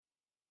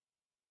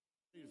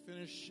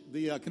Finish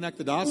the Connect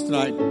the Dots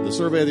tonight, the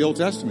survey of the Old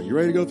Testament. You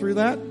ready to go through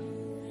that?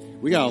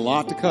 We got a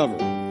lot to cover.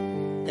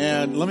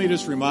 And let me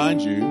just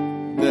remind you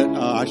that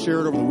I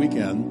shared over the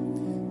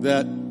weekend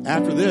that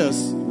after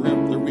this,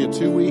 there'll be a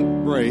 2-week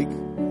break,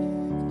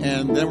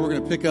 and then we're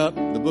going to pick up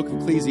the book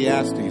of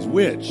Ecclesiastes,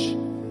 which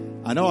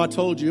I know I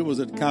told you it was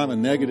a kind of a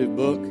negative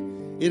book.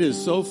 It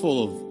is so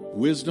full of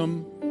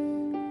wisdom,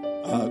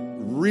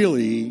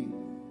 really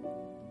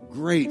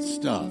great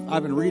stuff.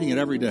 I've been reading it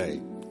every day.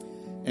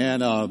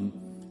 And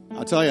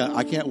I'll tell you,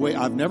 I can't wait.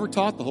 I've never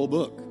taught the whole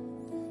book.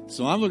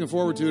 So I'm looking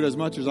forward to it as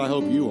much as I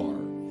hope you are,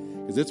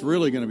 because it's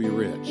really going to be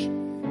rich.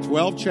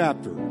 12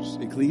 chapters,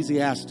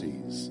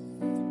 Ecclesiastes.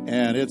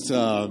 And it's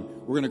we're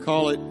going to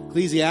call it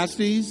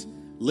Ecclesiastes,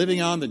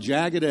 Living on the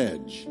Jagged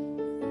Edge.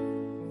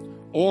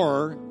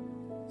 Or,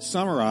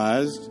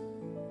 summarized,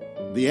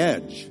 The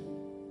Edge.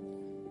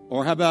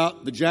 Or how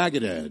about The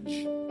Jagged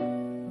Edge?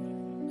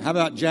 How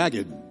about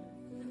Jagged? I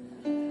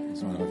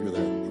don't know if you're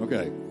there.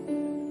 Okay.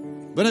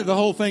 But the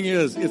whole thing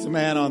is, it's a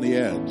man on the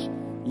edge,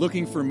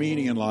 looking for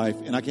meaning in life,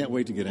 and I can't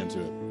wait to get into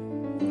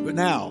it. But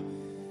now,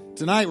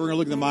 tonight we're going to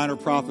look at the minor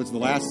prophets, the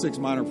last 6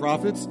 minor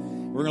prophets.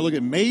 We're going to look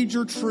at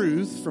major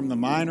truths from the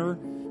minor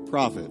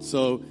prophets.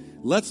 So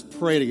let's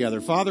pray together.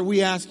 Father,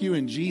 we ask you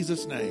in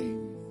Jesus'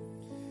 name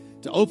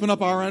to open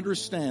up our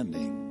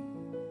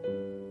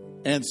understanding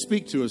and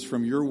speak to us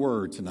from your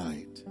word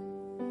tonight.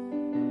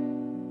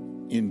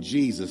 In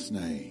Jesus'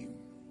 name.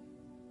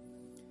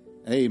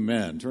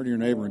 Amen. Turn to your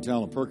neighbor and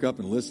tell him, perk up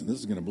and listen. This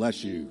is going to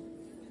bless you.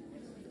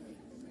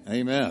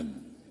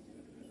 Amen.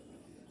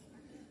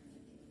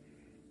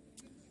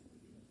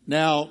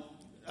 Now,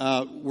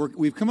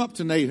 we've come up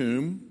to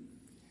Nahum,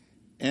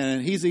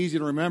 and he's easy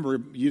to remember.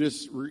 You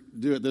just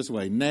do it this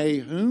way.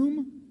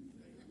 Nahum.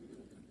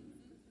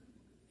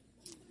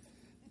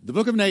 The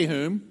book of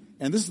Nahum,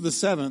 and this is the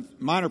 7th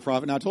minor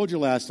prophet. Now, I told you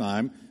last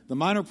time, the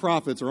minor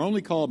prophets are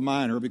only called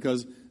minor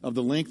because of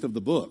the length of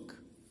the book.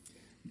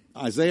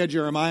 Isaiah,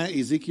 Jeremiah,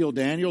 Ezekiel,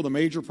 Daniel, the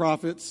major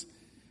prophets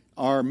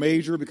are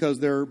major because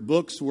their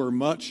books were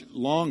much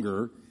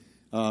longer,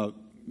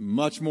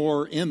 much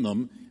more in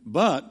them.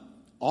 But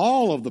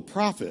all of the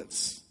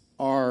prophets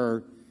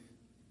are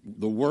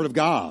the Word of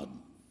God.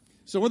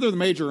 So whether they're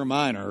major or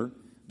minor,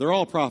 they're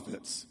all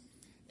prophets.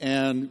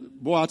 And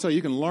boy, I'll tell you,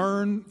 you can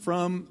learn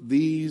from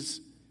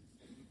these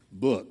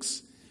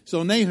books.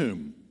 So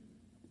Nahum.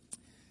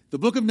 The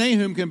book of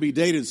Nahum can be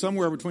dated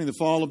somewhere between the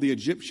fall of the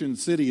Egyptian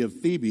city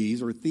of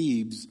Thebes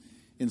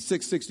in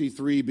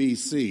 663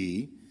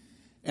 BC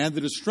and the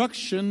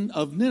destruction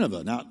of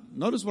Nineveh. Now,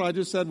 notice what I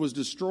just said was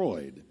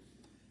destroyed.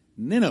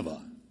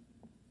 Nineveh.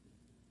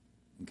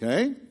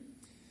 Okay?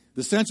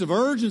 The sense of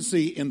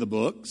urgency in the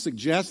book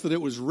suggests that it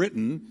was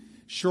written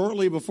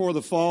shortly before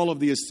the fall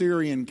of the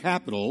Assyrian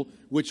capital,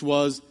 which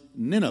was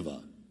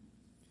Nineveh,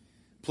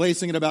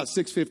 placing it about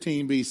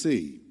 615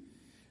 BC.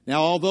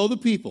 Now, although the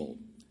people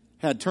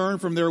had turned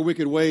from their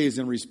wicked ways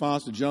in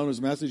response to Jonah's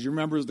message. You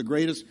remember it was the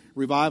greatest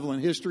revival in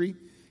history?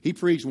 He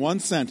preached one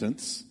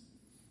sentence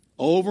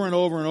over and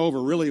over and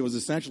over. Really, it was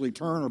essentially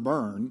turn or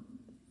burn.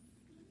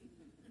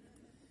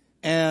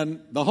 And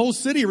the whole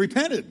city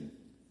repented.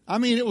 I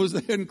mean, it was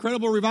an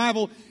incredible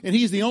revival, and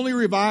he's the only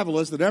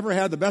revivalist that ever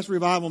had the best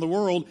revival in the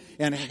world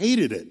and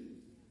hated it.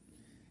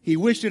 He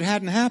wished it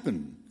hadn't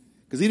happened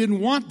because he didn't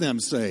want them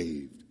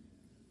saved.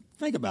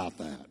 Think about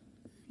that.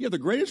 You have the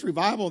greatest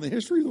revival in the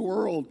history of the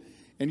world,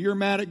 and you're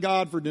mad at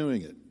God for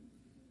doing it.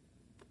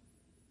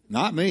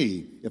 Not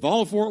me. If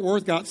all of Fort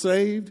Worth got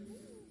saved,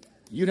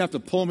 you'd have to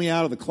pull me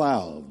out of the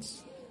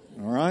clouds.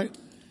 All right?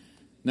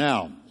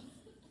 Now,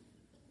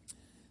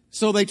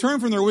 so they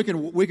turned from their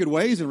wicked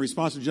ways in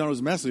response to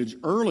Jonah's message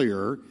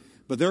earlier,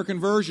 but their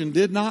conversion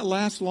did not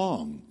last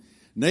long.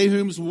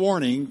 Nahum's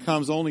warning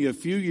comes only a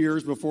few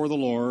years before the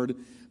Lord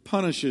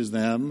punishes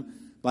them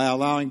by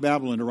allowing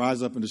Babylon to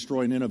rise up and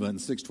destroy Nineveh in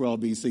 612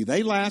 BC.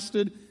 They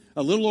lasted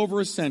a little over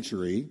a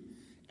century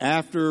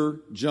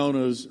after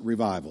Jonah's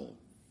revival.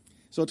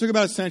 So it took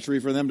about a century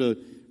for them to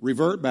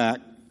revert back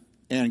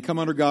and come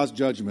under God's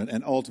judgment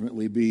and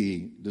ultimately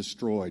be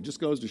destroyed. Just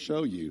goes to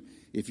show you,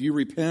 if you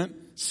repent,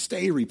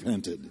 stay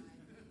repented.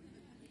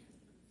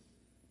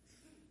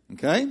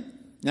 Okay?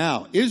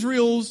 Now,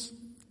 Israel's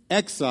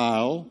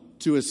exile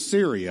to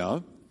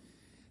Assyria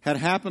had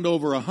happened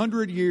over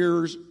 100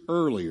 years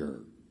earlier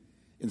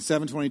in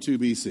 722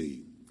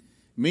 BC.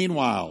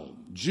 Meanwhile,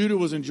 Judah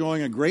was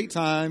enjoying a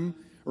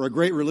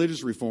great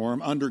religious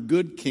reform under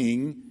good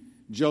King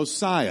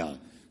Josiah.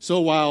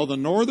 So while the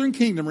northern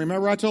kingdom,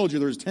 remember I told you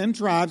there's 10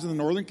 tribes in the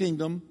northern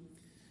kingdom,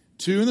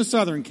 2 in the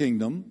southern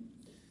kingdom,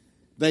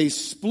 they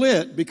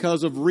split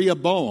because of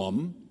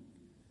Rehoboam,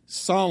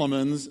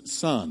 Solomon's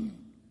son.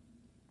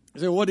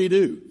 So what did he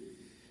do?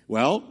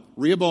 Well,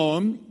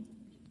 Rehoboam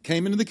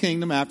came into the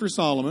kingdom after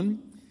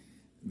Solomon.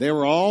 They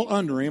were all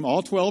under him,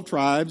 all 12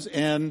 tribes,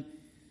 and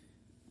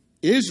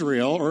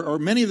Israel, or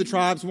many of the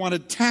tribes,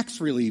 wanted tax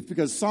relief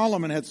because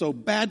Solomon had so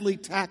badly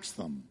taxed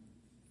them.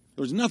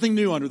 There was nothing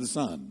new under the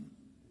sun.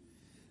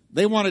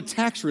 They wanted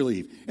tax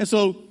relief. And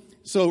so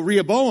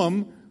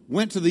Rehoboam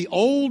went to the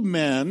old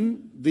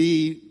men,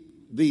 the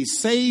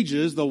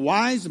sages, the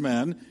wise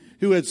men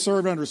who had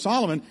served under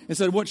Solomon and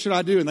said, what should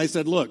I do? And they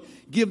said, look,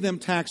 give them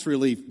tax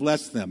relief,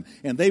 bless them,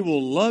 and they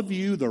will love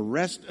you the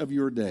rest of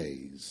your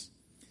days.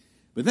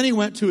 But then he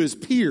went to his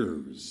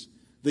peers,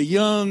 the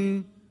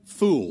young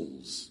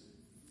fools,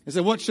 and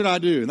said, what should I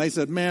do? And they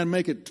said, man,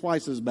 make it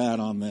twice as bad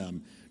on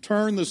them.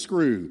 Turn the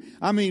screw.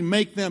 I mean,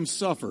 make them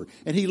suffer.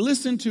 And he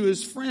listened to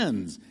his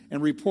friends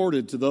and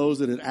reported to those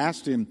that had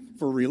asked him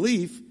for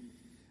relief,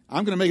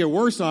 I'm going to make it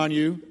worse on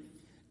you.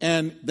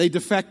 And they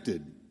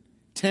defected.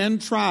 10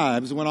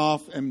 tribes went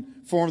off and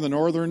formed the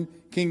northern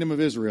kingdom of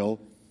Israel,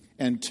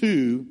 and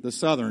 2, the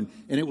southern,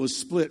 and it was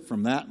split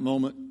from that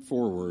moment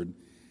forward.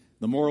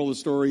 The moral of the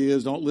story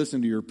is, don't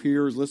listen to your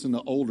peers, listen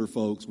to older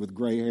folks with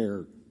gray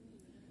hair.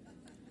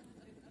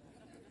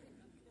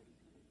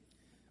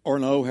 Or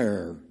no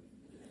hair.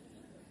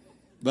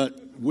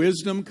 But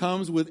wisdom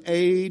comes with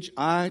age,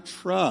 I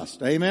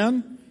trust.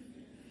 Amen?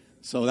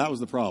 So that was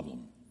the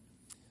problem.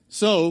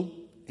 So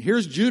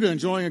here's Judah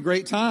enjoying a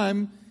great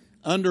time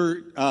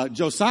under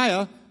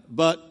Josiah,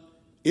 but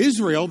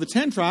Israel, the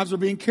 10 tribes, are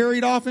being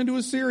carried off into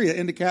Assyria,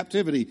 into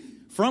captivity,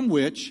 from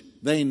which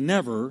they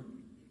never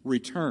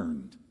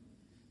returned.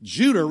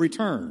 Judah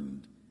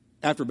returned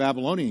after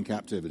Babylonian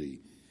captivity,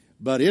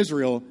 but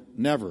Israel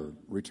never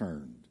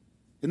returned.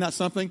 Isn't that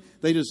something?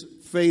 They just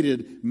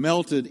faded,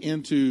 melted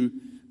into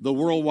the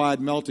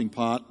worldwide melting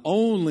pot,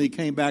 only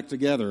came back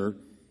together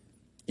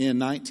in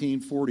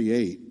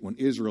 1948 when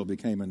Israel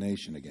became a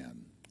nation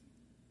again.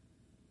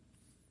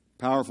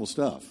 Powerful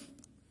stuff.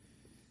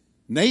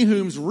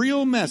 Nahum's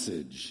real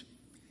message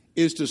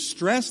is to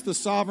stress the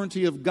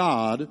sovereignty of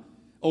God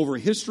over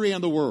history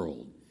and the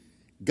world.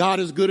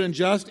 God is good and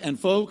just, and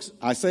folks,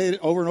 I say it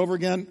over and over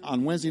again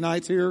on Wednesday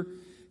nights here,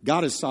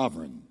 God is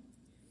sovereign.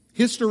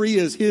 History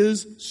is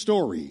His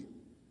story.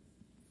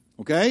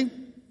 Okay?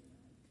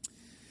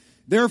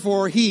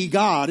 Therefore, He,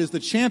 God, is the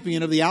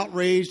champion of the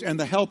outraged and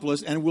the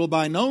helpless, and will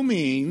by no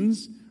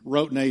means,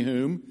 wrote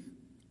Nahum,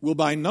 will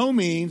by no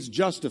means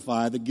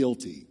justify the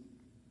guilty.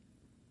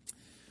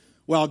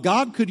 While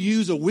God could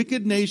use a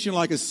wicked nation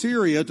like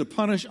Assyria to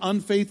punish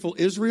unfaithful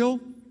Israel,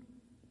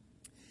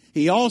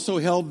 He also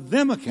held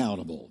them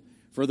accountable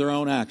for their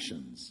own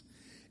actions.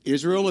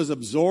 Israel is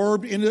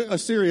absorbed into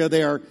Assyria.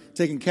 They are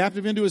taken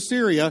captive into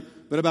Assyria,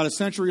 but about a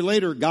century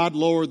later, God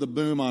lowered the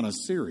boom on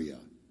Assyria,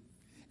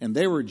 and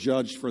they were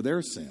judged for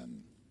their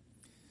sin.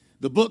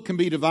 The book can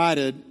be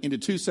divided into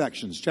 2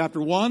 sections.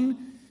 Chapter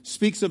 1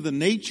 speaks of the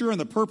nature and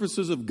the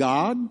purposes of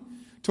God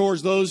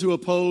towards those who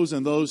oppose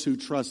and those who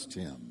trust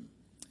Him.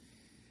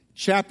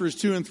 Chapters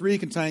 2 and 3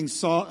 contain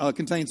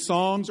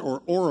songs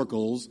or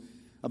oracles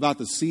about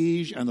the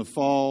siege and the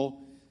fall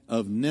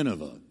of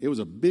Nineveh. It was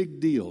a big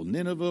deal.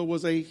 Nineveh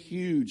was a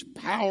huge,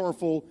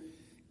 powerful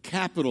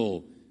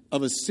capital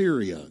of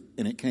Assyria,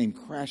 and it came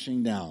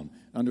crashing down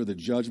under the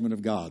judgment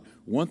of God.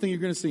 One thing you're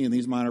going to see in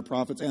these minor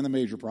prophets and the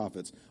major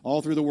prophets,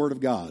 all through the Word of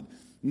God,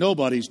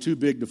 nobody's too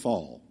big to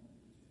fall.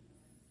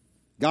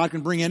 God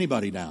can bring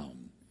anybody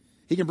down.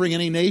 He can bring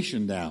any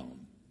nation down.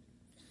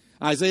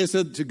 Isaiah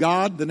said, to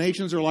God, the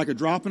nations are like a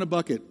drop in a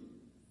bucket.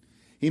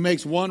 He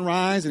makes one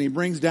rise and He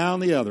brings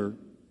down the other.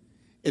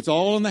 It's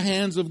all in the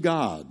hands of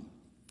God.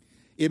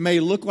 It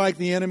may look like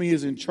the enemy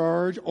is in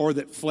charge or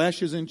that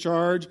flesh is in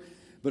charge,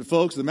 but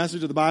folks, the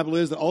message of the Bible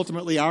is that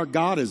ultimately our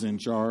God is in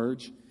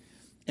charge,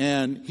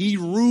 and He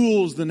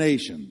rules the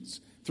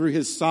nations through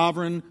His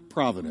sovereign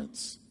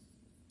providence.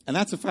 And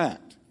that's a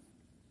fact.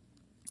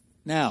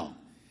 Now,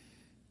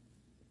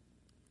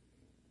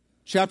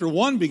 chapter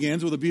 1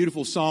 begins with a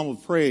beautiful psalm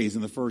of praise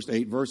in the first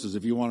 8 verses.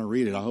 If you want to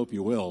read it, I hope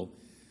you will.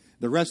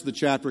 The rest of the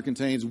chapter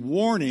contains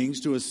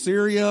warnings to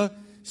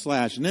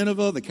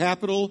Assyria/Nineveh, the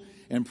capital,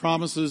 and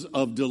promises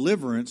of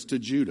deliverance to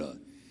Judah.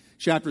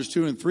 Chapters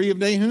 2 and 3 of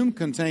Nahum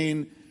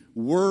contain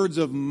words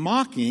of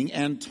mocking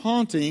and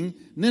taunting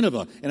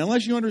Nineveh. And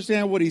unless you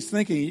understand what he's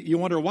thinking, you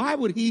wonder, why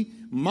would he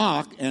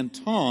mock and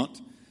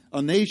taunt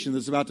a nation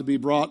that's about to be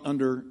brought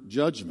under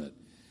judgment?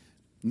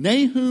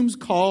 Nahum's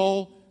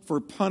call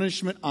for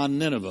punishment on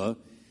Nineveh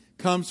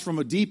comes from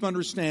a deep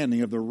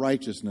understanding of the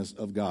righteousness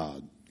of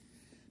God.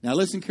 Now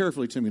listen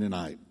carefully to me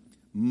tonight.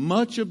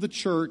 Much of the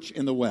church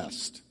in the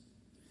West,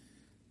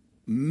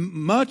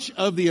 much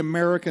of the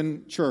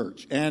American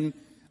church, and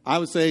I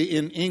would say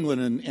in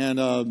England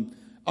and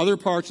other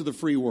parts of the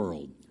free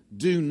world,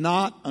 do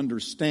not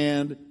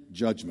understand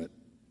judgment.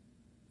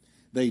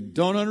 They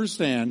don't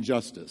understand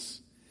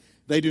justice.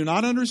 They do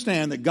not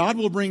understand that God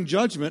will bring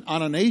judgment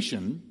on a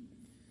nation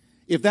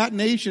if that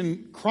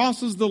nation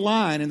crosses the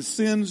line and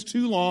sins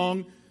too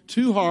long,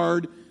 too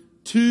hard,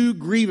 too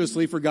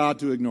grievously for God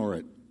to ignore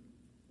it.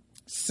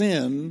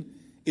 Sin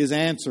is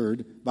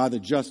answered by the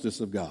justice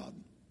of God.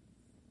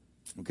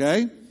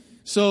 Okay?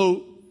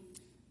 So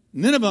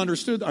Nineveh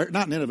understood, or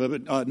not Nineveh,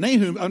 but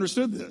Nahum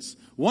understood this.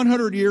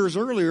 100 years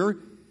earlier,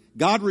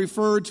 God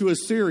referred to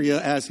Assyria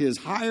as His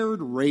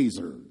hired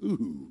razor,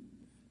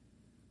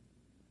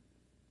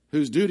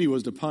 whose duty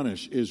was to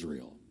punish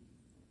Israel.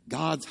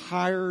 God's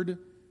hired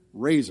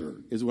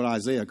razor is what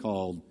Isaiah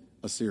called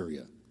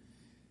Assyria.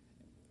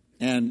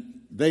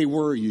 And they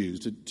were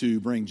used to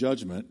bring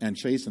judgment and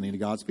chastening to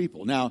God's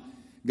people. Now,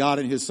 God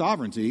in his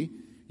sovereignty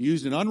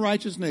used an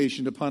unrighteous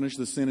nation to punish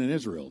the sin in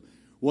Israel.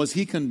 Was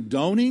he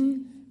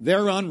condoning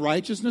their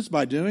unrighteousness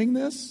by doing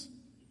this?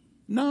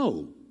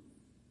 No,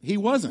 he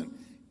wasn't.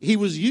 He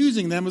was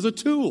using them as a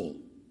tool.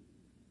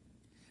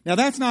 Now,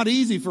 that's not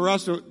easy for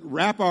us to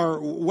wrap our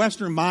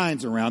Western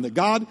minds around, that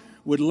God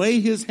would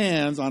lay his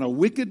hands on a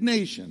wicked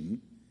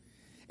nation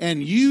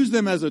and use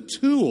them as a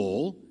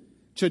tool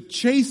to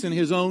chasten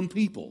his own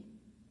people.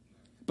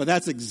 But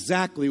that's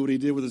exactly what he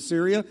did with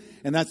Assyria,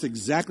 and that's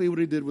exactly what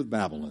he did with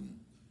Babylon.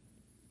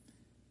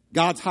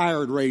 God's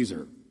hired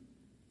razor.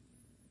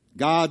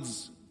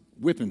 God's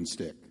whipping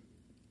stick.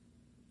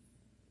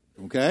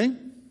 Okay?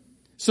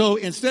 So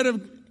instead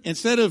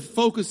of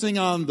focusing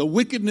on the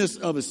wickedness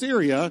of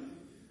Assyria,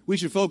 we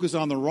should focus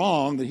on the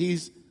wrong that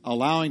he's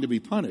allowing to be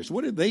punished.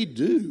 What did they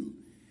do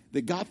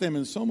that got them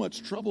in so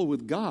much trouble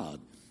with God?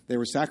 They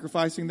were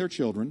sacrificing their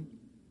children.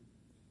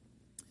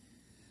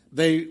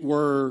 They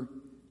were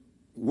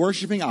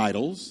worshiping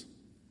idols.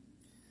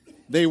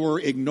 They were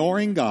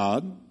ignoring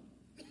God.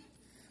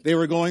 They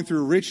were going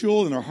through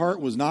ritual and their heart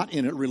was not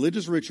in it,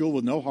 religious ritual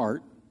with no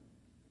heart.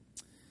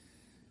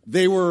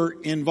 They were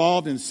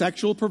involved in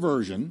sexual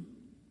perversion.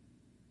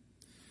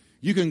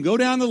 You can go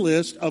down the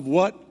list of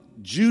what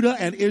Judah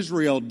and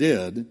Israel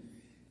did,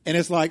 and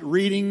it's like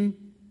reading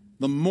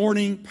the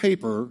morning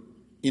paper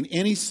in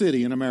any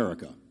city in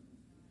America.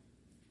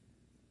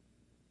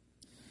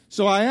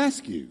 So I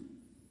ask you,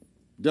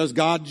 does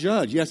God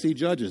judge? Yes, he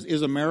judges.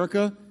 Is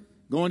America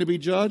going to be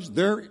judged?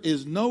 There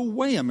is no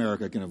way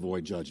America can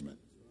avoid judgment.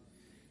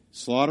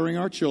 Slaughtering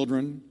our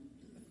children.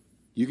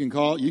 You can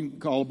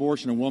call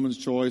abortion a woman's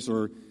choice,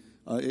 or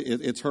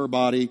it's her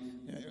body.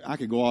 I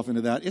could go off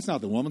into that. It's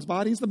not the woman's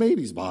body, it's the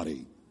baby's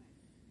body.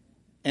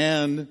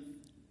 And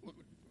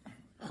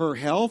her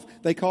health,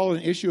 they call it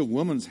an issue of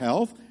woman's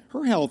health.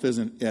 Her health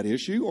isn't at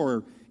issue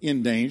or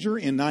in danger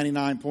in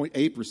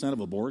 99.8% of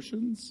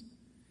abortions.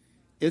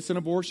 It's an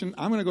abortion,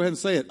 I'm going to go ahead and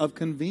say it, of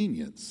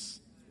convenience.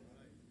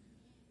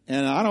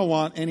 And I don't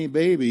want any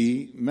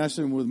baby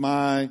messing with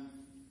my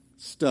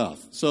stuff.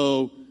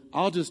 So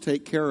I'll just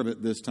take care of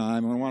it this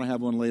time. When I want to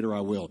have one later,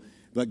 I will.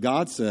 But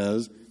God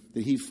says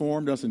that he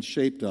formed us and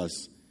shaped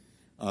us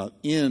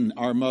in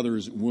our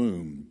mother's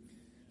womb.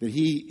 That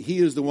he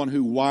is the one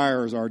who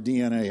wires our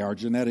DNA, our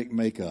genetic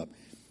makeup.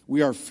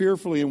 We are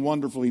fearfully and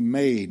wonderfully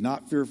made,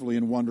 not fearfully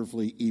and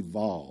wonderfully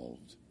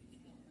evolved.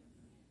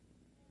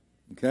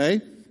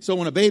 Okay? So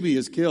when a baby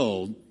is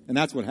killed, and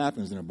that's what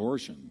happens in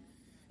abortion,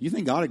 you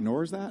think God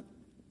ignores that?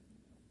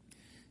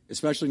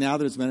 Especially now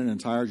that it's been an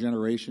entire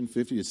generation,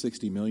 50 to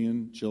 60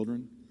 million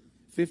children.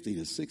 50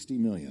 to 60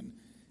 million.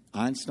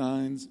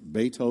 Einsteins,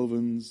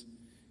 Beethovens,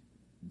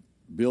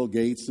 Bill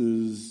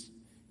Gateses,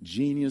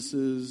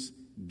 geniuses,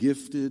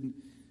 gifted,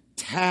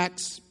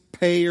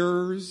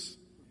 taxpayers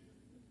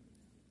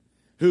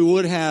who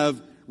would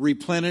have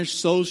replenished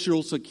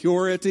Social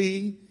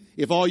Security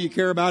if all you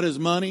care about is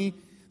money.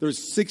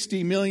 There's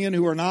 60 million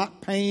who are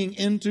not paying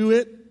into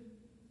it.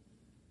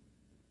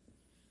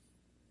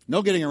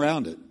 No getting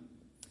around it.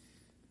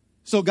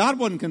 So God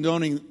wasn't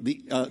condoning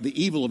the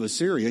evil of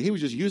Assyria. He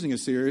was just using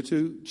Assyria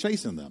to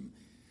chasten them.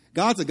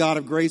 God's a God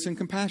of grace and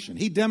compassion.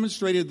 He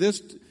demonstrated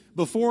this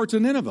before to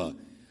Nineveh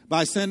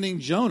by sending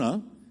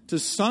Jonah to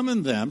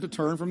summon them to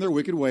turn from their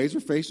wicked ways or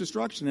face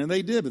destruction. And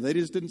they did, but they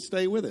just didn't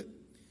stay with it.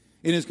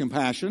 In his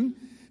compassion,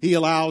 he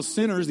allows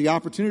sinners the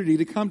opportunity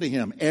to come to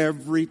him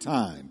every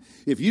time.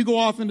 If you go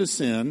off into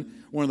sin,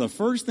 one of the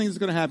first things that's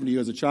going to happen to you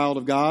as a child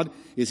of God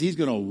is he's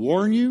going to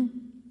warn you.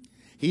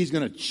 He's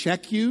going to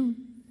check you.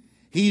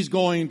 He's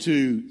going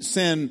to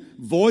send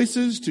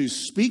voices to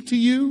speak to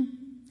you.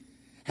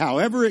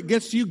 However it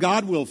gets to you,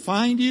 God will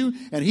find you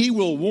and he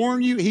will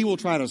warn you. He will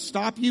try to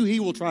stop you. He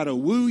will try to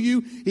woo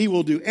you. He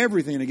will do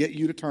everything to get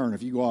you to turn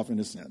if you go off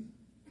into sin.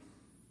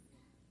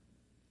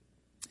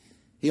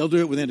 He'll do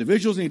it with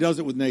individuals and he does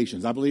it with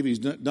nations. I believe he's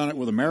done it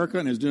with America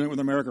and is doing it with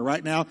America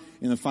right now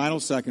in the final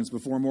seconds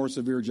before more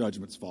severe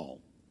judgments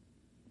fall.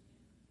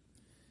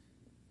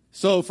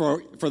 So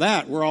for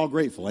that, we're all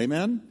grateful.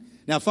 Amen?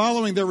 Now,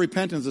 following their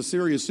repentance,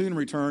 Assyria soon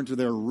returned to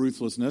their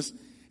ruthlessness.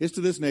 It's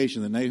to this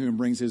nation that Nahum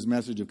brings his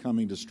message of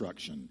coming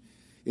destruction.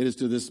 It is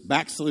to this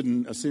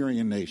backslidden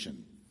Assyrian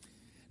nation.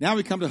 Now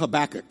we come to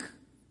Habakkuk.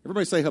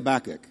 Everybody say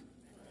Habakkuk.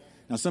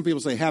 Now, some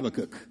people say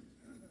Habakkuk.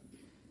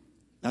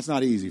 That's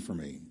not easy for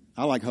me.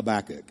 I like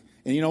Habakkuk.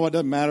 And you know what?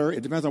 Doesn't matter.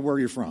 It depends on where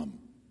you're from.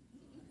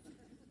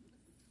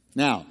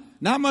 Now,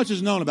 not much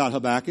is known about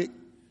Habakkuk,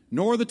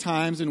 nor the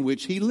times in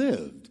which he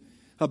lived.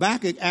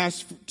 Habakkuk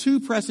asked two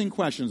pressing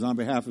questions on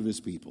behalf of his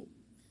people.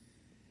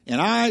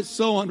 And I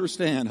so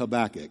understand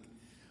Habakkuk.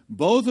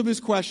 Both of his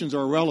questions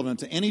are relevant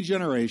to any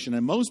generation,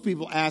 and most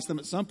people ask them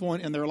at some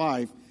point in their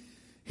life.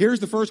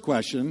 Here's the first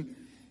question.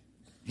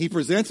 He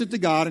presents it to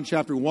God in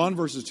chapter 1,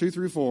 verses 2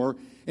 through 4,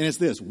 and it's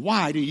this: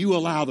 why do you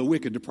allow the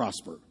wicked to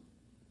prosper?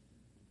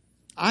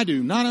 I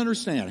do not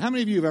understand. How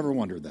many of you have ever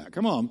wondered that?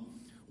 Come on.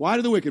 Why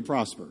do the wicked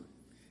prosper?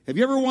 Have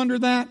you ever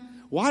wondered that?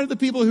 Why do the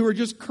people who are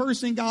just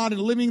cursing God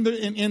and living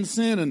in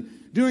sin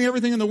and doing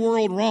everything in the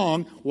world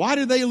wrong, why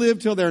do they live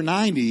till they're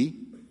 90?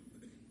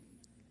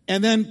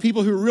 And then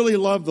people who really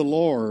love the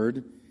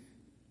Lord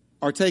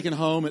are taken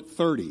home at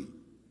 30.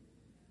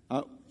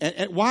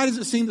 And why does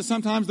it seem that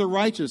sometimes the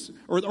righteous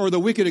or the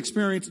wicked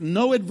experience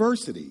no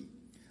adversity,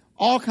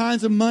 all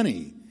kinds of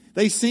money?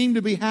 They seem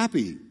to be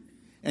happy.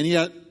 And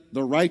yet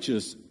the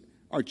righteous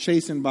are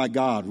chastened by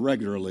God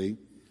regularly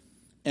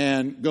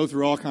and go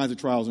through all kinds of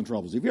trials and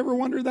troubles. Have you ever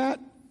wondered that?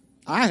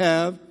 I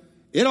have.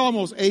 It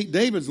almost ate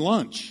David's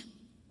lunch.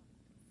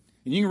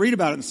 And you can read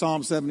about it in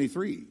Psalm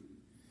 73.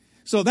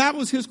 So that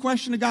was his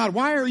question to God.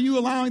 Why are you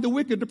allowing the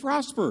wicked to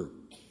prosper?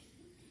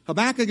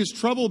 Habakkuk is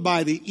troubled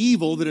by the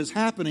evil that is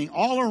happening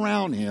all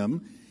around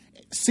him,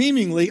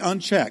 seemingly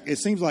unchecked. It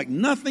seems like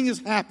nothing is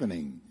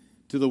happening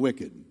to the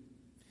wicked.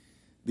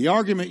 The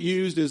argument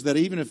used is that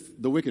even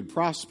if the wicked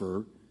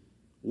prosper,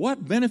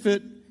 what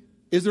benefit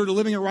is there to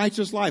living a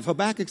righteous life?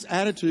 Habakkuk's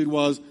attitude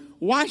was,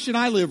 why should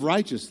I live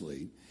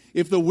righteously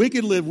if the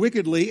wicked live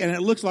wickedly and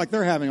it looks like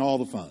they're having all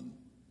the fun?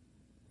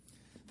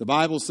 The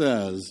Bible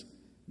says,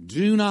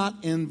 do not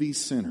envy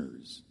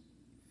sinners,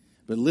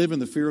 but live in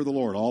the fear of the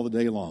Lord all the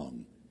day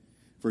long.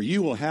 For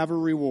you will have a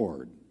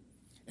reward,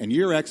 and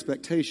your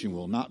expectation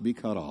will not be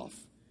cut off.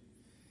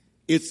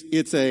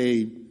 It's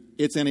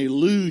an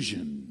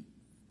illusion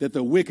that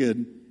the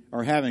wicked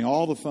are having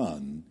all the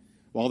fun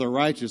while the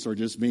righteous are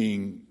just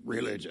being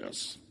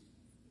religious,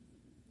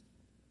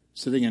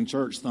 sitting in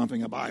church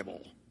thumping a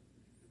Bible.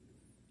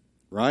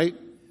 Right?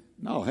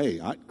 No,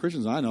 hey,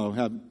 Christians I know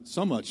have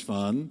so much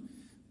fun,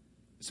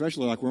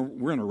 especially like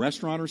we're in a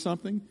restaurant or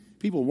something.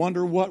 People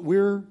wonder what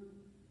we're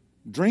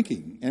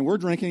drinking, and we're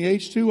drinking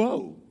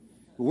H2O.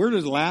 We're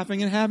just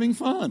laughing and having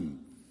fun.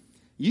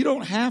 You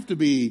don't have to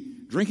be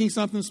drinking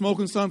something,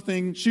 smoking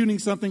something, shooting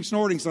something,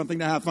 snorting something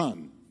to have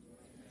fun.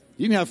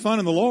 You can have fun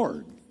in the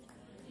Lord.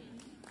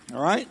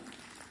 All right?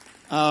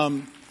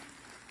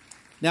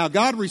 Now,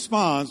 God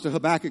responds to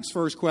Habakkuk's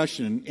first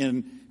question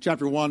in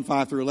chapter 1,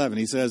 5 through 11.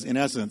 He says, in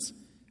essence,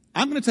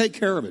 I'm going to take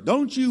care of it.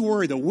 Don't you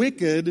worry. The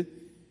wicked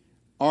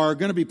are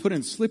going to be put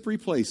in slippery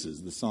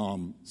places, the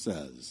psalm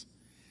says.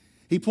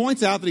 He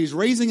points out that he's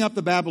raising up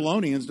the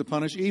Babylonians to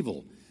punish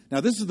evil. Now,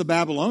 this is the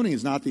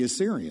Babylonians, not the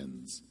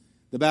Assyrians.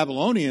 The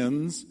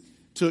Babylonians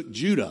took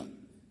Judah.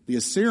 The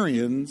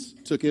Assyrians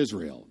took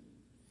Israel.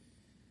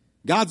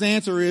 God's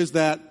answer is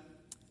that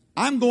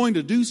I'm going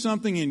to do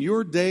something in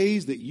your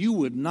days that you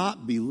would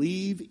not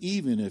believe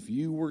even if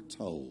you were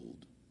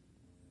told.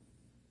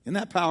 Isn't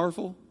that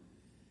powerful?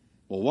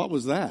 Well, what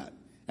was that?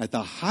 At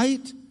the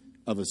height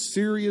of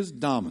Assyria's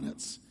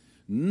dominance,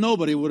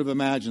 nobody would have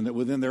imagined that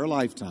within their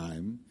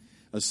lifetime,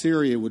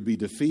 Assyria would be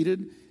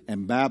defeated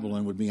and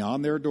Babylon would be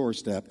on their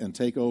doorstep and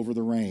take over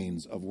the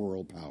reins of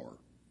world power.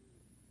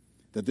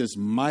 That this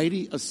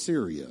mighty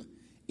Assyria,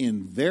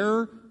 in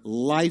their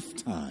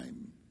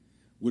lifetime,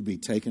 would be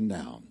taken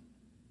down.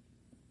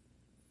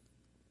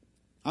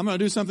 I'm going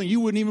to do something you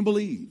wouldn't even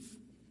believe.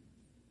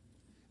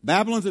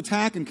 Babylon's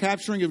attack and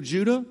capturing of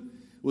Judah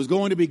was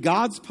going to be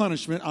God's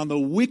punishment on the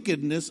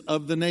wickedness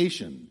of the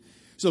nation.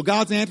 So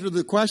God's answer to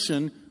the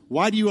question,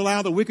 why do you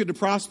allow the wicked to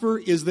prosper,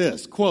 is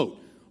this, quote,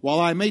 while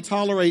I may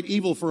tolerate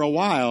evil for a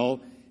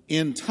while,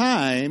 in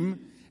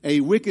time, a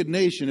wicked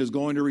nation is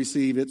going to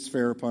receive its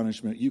fair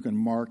punishment. You can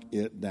mark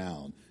it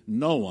down.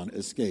 No one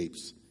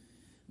escapes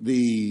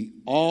the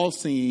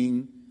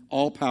all-seeing,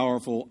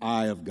 all-powerful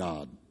eye of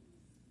God.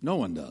 No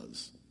one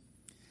does.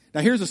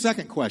 Now here's the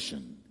second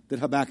question that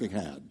Habakkuk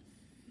had.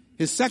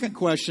 His second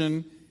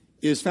question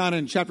is found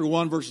in chapter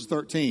 1, verses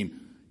 13.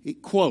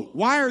 Quote,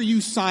 why are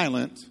you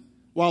silent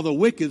while the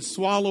wicked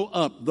swallow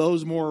up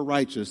those more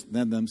righteous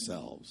than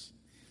themselves?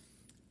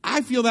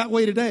 I feel that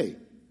way today.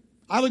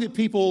 I look at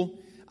people,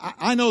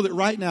 I know that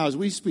right now as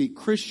we speak,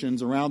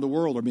 Christians around the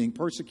world are being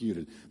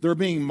persecuted. They're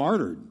being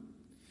martyred.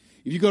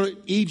 If you go to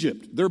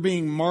Egypt, they're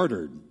being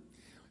martyred.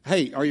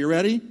 Hey, are you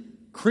ready?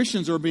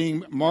 Christians are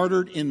being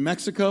martyred in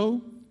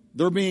Mexico.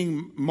 They're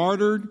being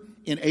martyred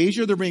in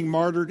Asia. They're being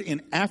martyred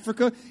in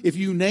Africa. If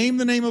you name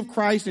the name of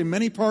Christ in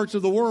many parts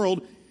of the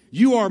world,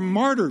 you are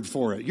martyred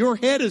for it. Your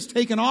head is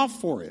taken off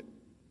for it.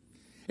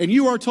 And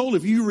you are told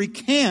if you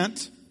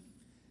recant,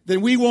 then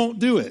we won't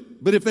do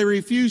it. But if they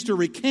refuse to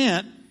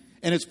recant,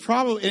 and it's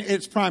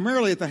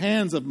primarily at the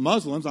hands of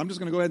Muslims, I'm just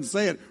going to go ahead and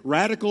say it,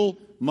 radical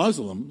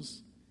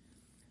Muslims,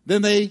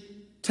 then they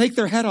take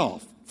their head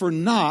off for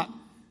not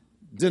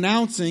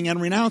denouncing and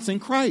renouncing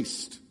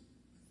Christ.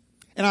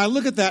 And I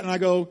look at that and I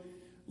go,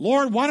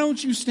 Lord, why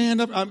don't you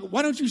stand up?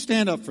 Why don't you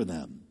stand up for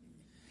them?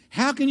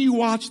 How can you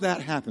watch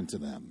that happen to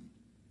them?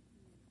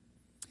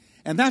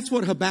 And that's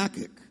what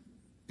Habakkuk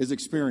is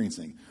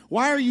experiencing.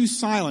 Why are you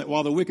silent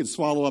while the wicked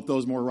swallow up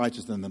those more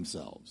righteous than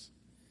themselves?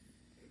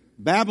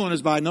 Babylon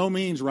is by no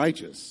means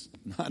righteous,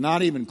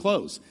 not even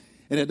close.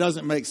 And it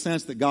doesn't make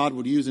sense that God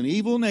would use an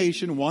evil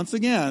nation once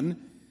again,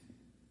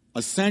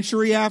 a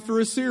century after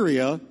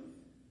Assyria,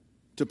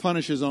 to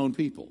punish his own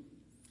people.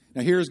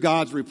 Now here's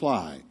God's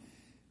reply.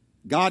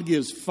 God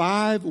gives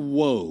 5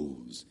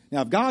 woes.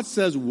 Now if God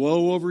says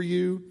woe over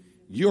you,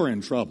 you're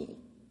in trouble.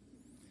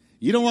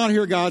 You don't want to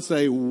hear God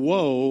say,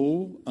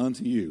 woe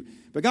unto you.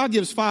 But God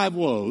gives 5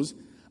 woes,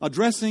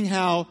 addressing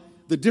how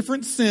the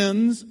different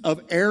sins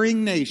of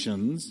erring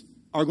nations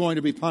are going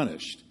to be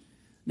punished.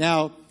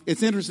 Now,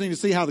 it's interesting to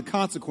see how the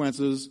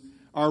consequences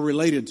are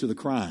related to the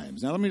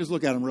crimes. Now, let me just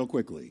look at them real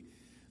quickly.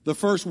 The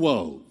first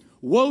woe.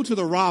 Woe to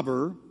the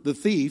robber, the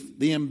thief,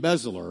 the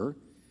embezzler,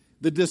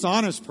 the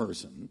dishonest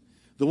person,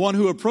 the one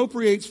who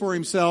appropriates for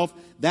himself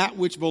that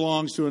which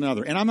belongs to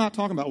another. And I'm not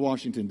talking about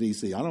Washington,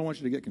 D.C. I don't want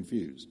you to get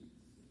confused.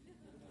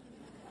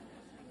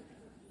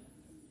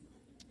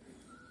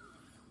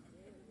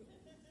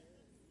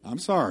 I'm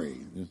sorry.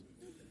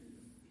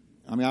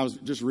 I mean, I was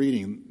just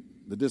reading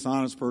the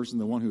dishonest person,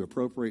 the one who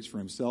appropriates for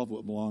himself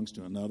what belongs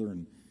to another,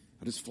 and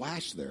I just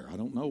flashed there. I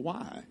don't know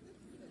why.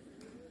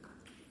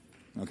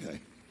 Okay.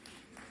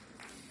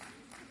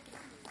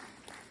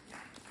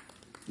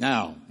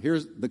 Now,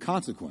 here's the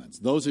consequence.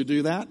 Those who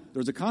do that,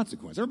 there's a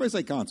consequence. Everybody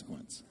say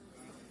consequence.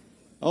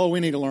 Oh, we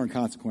need to learn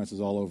consequences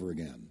all over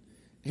again.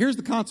 Here's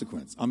the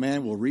consequence. A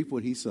man will reap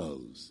what he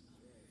sows.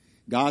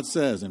 God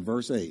says in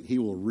verse 8, he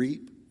will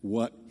reap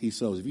what he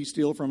sows. If you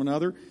steal from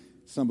another,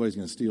 somebody's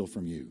going to steal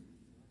from you.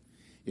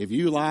 If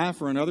you lie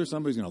for another,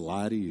 somebody's going to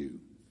lie to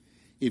you.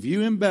 If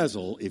you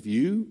embezzle, if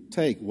you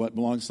take what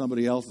belongs to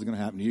somebody else, it's going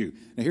to happen to you.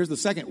 Now, here's the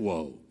second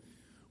woe.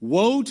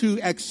 Woe to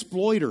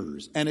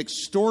exploiters and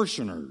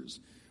extortioners,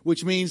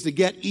 which means to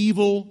get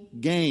evil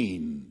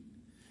gain.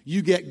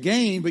 You get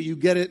gain, but you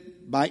get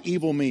it by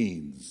evil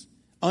means,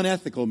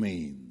 unethical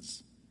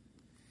means.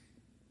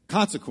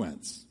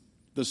 Consequence.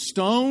 The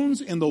stones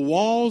in the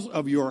walls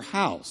of your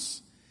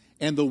house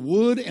and the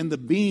wood and the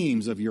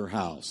beams of your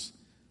house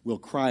will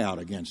cry out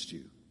against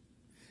you.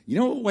 You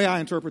know what way I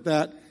interpret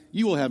that?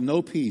 You will have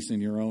no peace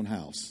in your own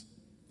house.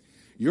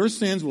 Your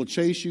sins will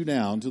chase you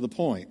down to the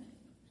point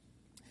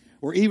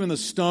where even the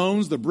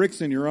stones, the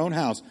bricks in your own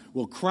house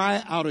will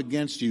cry out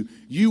against you.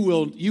 You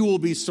will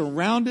be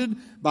surrounded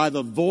by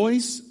the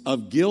voice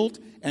of guilt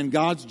and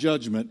God's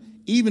judgment,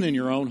 even in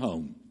your own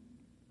home.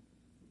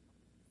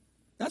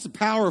 That's a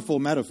powerful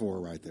metaphor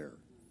right there.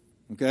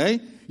 Okay?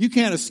 You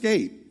can't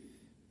escape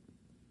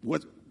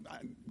what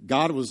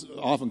God was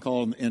often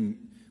called in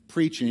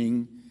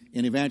preaching,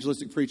 in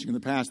evangelistic preaching in the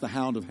past, the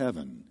hound of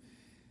heaven.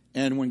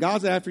 And when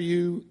God's after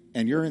you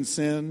and you're in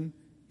sin,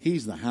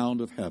 he's the hound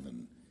of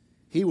heaven.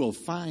 He will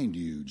find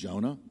you,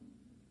 Jonah.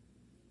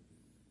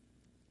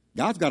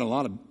 God's got a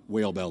lot of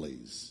whale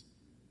bellies.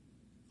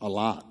 A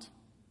lot.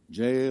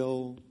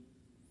 Jail,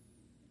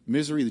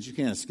 misery that you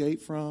can't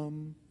escape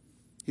from.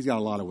 He's got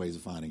a lot of ways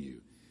of finding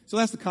you. So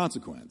that's the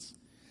consequence.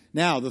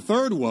 Now, the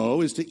third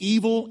woe is to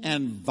evil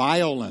and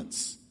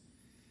violence.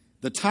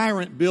 The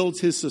tyrant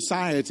builds his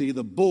society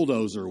the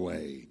bulldozer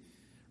way,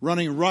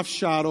 running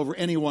roughshod over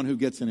anyone who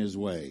gets in his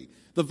way.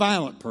 The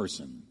violent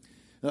person,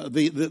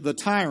 the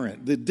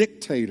tyrant, the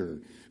dictator,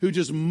 who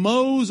just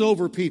mows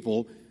over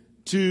people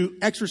to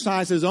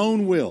exercise his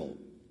own will.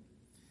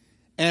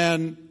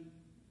 And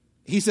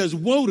he says,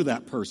 woe to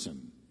that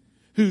person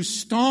who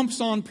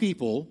stomps on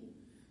people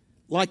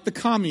like the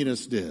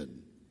communists did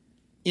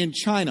in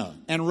China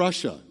and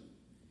Russia.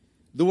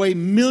 The way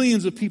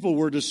millions of people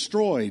were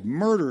destroyed,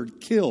 murdered,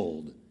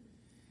 killed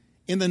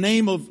in the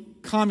name of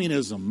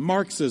communism,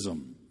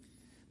 Marxism.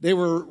 They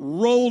were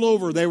rolled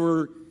over. They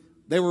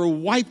were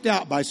wiped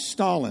out by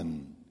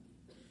Stalin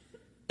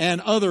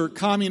and other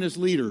communist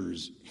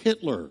leaders,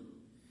 Hitler.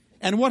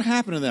 And what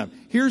happened to them?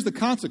 Here's the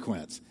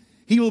consequence.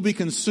 He will be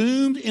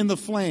consumed in the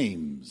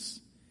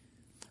flames,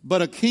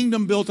 but a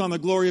kingdom built on the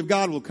glory of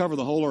God will cover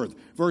the whole earth.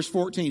 Verse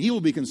 14, he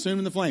will be consumed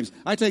in the flames.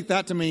 I take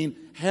that to mean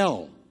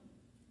hell.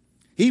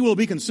 He will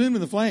be consumed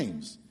in the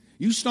flames.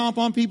 You stomp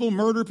on people,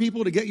 murder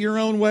people to get your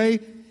own way,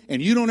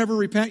 and you don't ever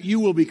repent, you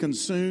will be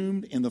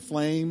consumed in the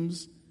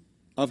flames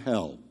of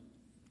hell.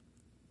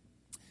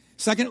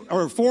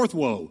 Fourth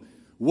woe.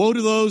 Woe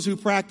to those who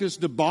practice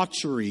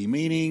debauchery,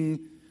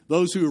 meaning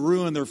those who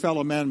ruin their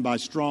fellow men by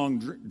strong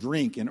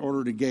drink in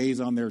order to gaze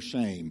on their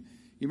shame.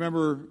 You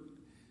remember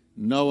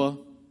Noah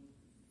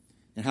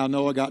and how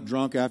Noah got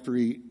drunk after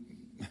he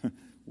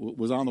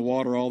was on the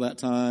water all that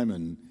time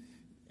and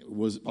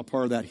was a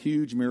part of that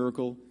huge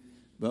miracle.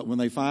 But when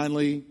they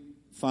finally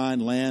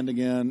find land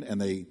again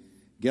and they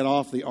get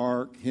off the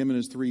ark, him and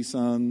his 3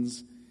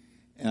 sons,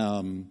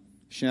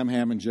 Shem,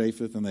 Ham, and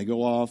Japheth, and they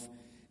go off,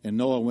 and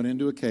Noah went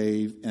into a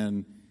cave,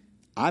 and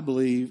I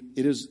believe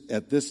it is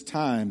at this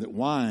time that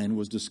wine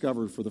was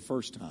discovered for the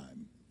first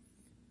time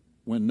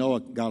when Noah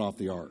got off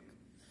the ark.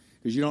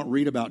 Because you don't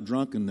read about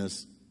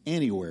drunkenness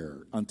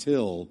anywhere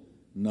until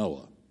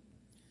Noah.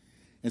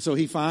 And so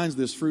he finds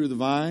this fruit of the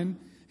vine.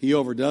 He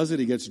overdoes it.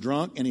 He gets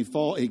drunk, and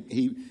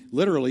he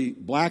literally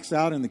blacks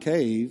out in the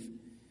cave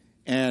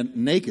and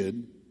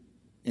naked.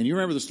 And you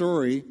remember the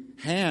story.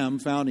 Ham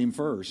found him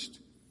first.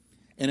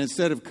 And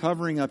instead of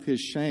covering up his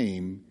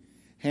shame,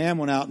 Ham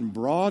went out and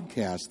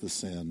broadcast the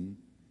sin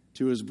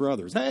to his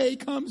brothers. Hey,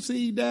 come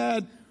see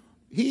Dad.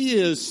 He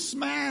is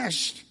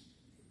smashed.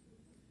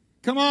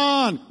 Come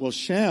on. Well,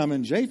 Shem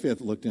and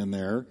Japheth looked in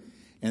there,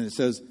 and it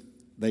says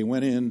they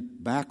went in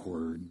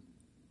backward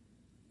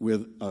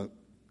with a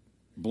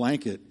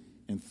blanket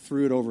and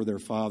threw it over their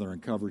father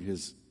and covered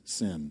his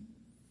sin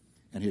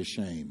and his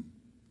shame.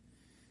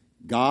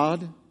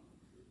 God,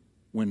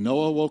 when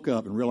Noah woke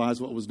up and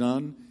realized what was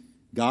done,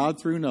 God,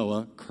 through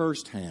Noah,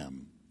 cursed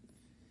Ham.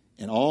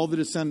 And all the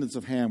descendants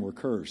of Ham were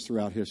cursed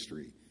throughout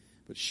history.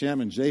 But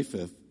Shem and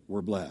Japheth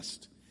were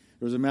blessed.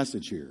 There's a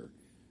message here.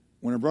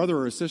 When a brother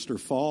or a sister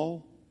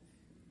fall,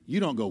 you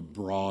don't go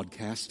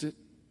broadcast it.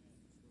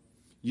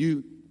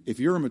 If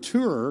you're a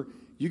mature,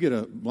 you get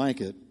a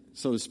blanket,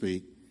 so to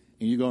speak,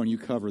 and you go and you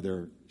cover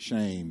their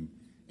shame,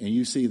 and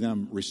you see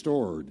them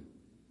restored.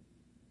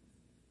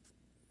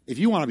 If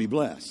you want to be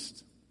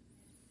blessed,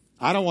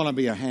 I don't want to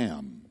be a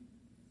Ham.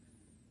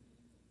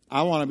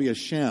 I want to be a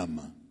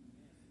Shem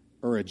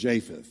or a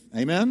Japheth.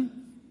 Amen?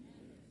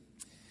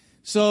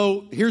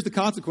 So here's the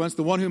consequence.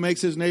 The one who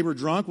makes his neighbor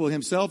drunk will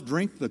himself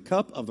drink the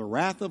cup of the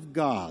wrath of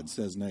God,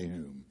 says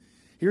Nahum.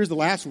 Here's the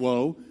last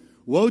woe.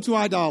 Woe to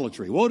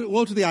idolatry.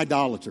 Woe to the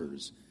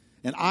idolaters.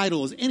 An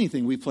idol is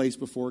anything we place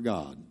before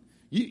God.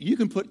 You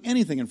can put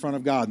anything in front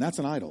of God, and that's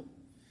an idol.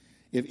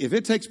 If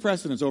it takes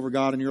precedence over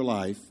God in your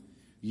life,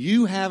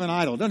 you have an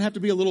idol. It doesn't have to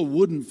be a little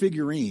wooden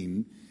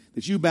figurine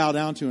that you bow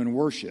down to and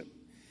worship.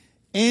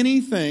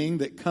 Anything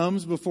that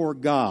comes before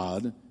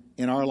God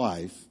in our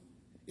life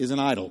is an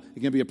idol.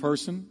 It can be a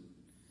person.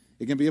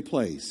 It can be a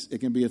place. It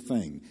can be a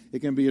thing. It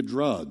can be a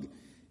drug.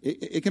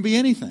 It can be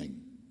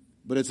anything,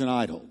 but it's an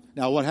idol.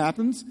 Now what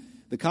happens?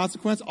 The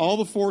consequence, all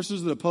the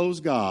forces that oppose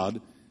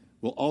God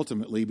will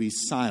ultimately be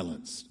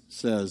silenced,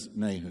 says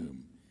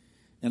Nahum.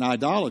 And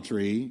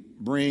idolatry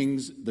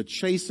brings the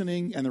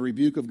chastening and the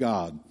rebuke of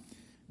God.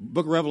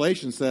 Book of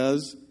Revelation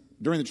says,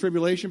 during the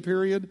tribulation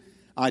period,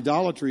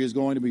 idolatry is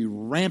going to be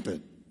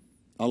rampant,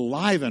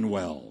 alive and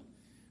well.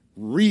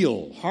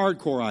 Real,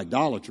 hardcore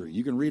idolatry.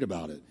 You can read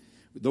about it.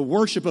 The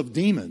worship of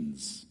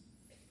demons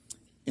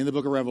in the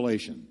book of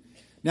Revelation.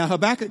 Now,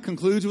 Habakkuk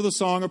concludes with a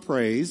song of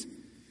praise.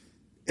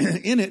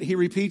 In it, he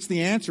repeats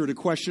the answer to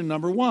question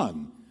number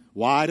 1.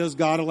 Why does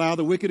God allow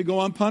the wicked to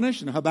go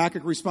unpunished? And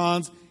Habakkuk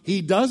responds,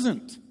 He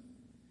doesn't.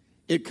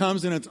 It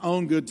comes in its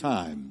own good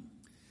time.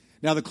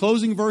 Now, the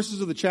closing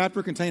verses of the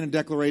chapter contain a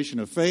declaration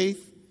of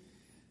faith.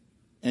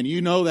 And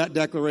you know that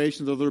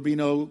declaration, though there be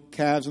no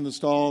calves in the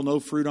stall,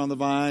 no fruit on the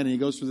vine. And he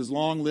goes through this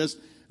long list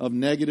of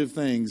negative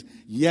things.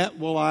 Yet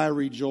will I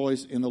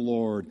rejoice in the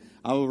Lord.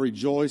 I will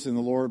rejoice in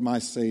the Lord my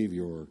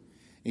Savior.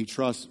 He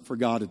trusts for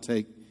God to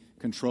take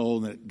control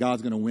and that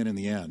God's going to win in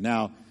the end.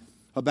 Now,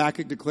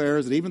 Habakkuk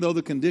declares that even though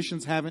the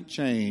conditions haven't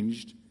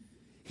changed,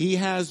 he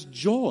has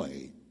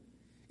joy.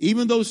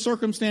 Even though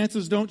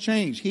circumstances don't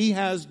change, he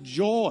has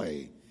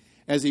joy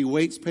as he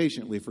waits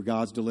patiently for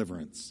God's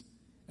deliverance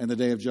and the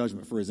day of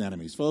judgment for his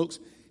enemies. Folks,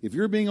 if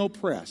you're being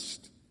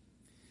oppressed,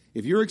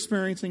 if you're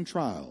experiencing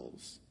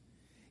trials,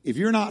 if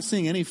you're not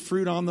seeing any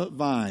fruit on the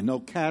vine, no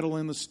cattle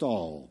in the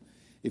stall,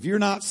 if you're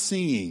not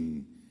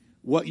seeing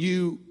what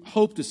you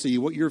hope to see,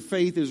 what your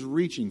faith is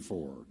reaching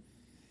for,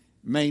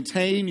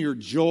 maintain your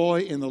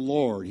joy in the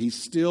Lord.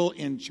 He's still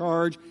in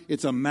charge.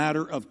 It's a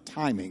matter of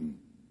timing.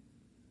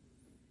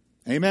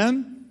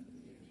 Amen?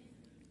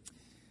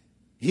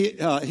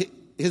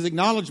 His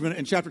acknowledgement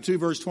in chapter 2,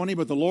 verse 20,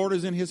 but the Lord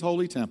is in his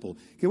holy temple.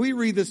 Can we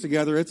read this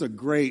together? It's a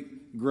great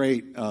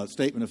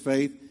statement of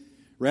faith.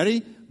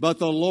 Ready? But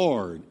the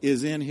Lord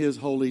is in his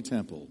holy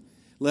temple.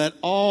 Let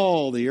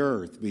all the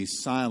earth be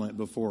silent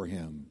before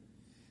him.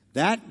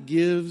 That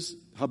gives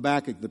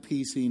Habakkuk the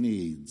peace he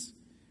needs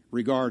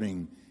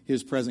regarding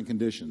his present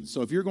conditions.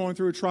 So if you're going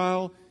through a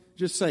trial,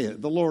 just say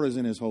it. The Lord is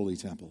in his holy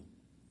temple.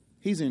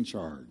 He's in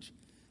charge.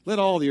 Let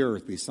all the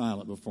earth be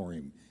silent before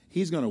him.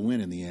 He's going to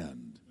win in the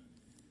end.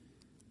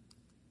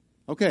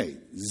 Okay,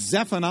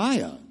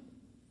 Zephaniah.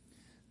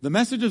 The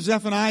message of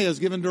Zephaniah is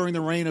given during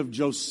the reign of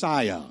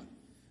Josiah,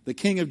 the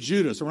king of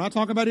Judah. So we're not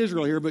talking about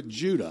Israel here, but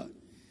Judah.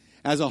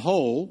 As a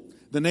whole,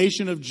 the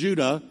nation of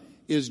Judah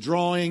is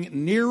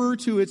drawing nearer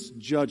to its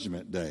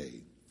judgment day.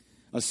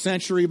 A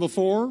century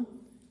before,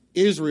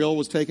 Israel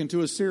was taken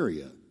to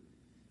Assyria.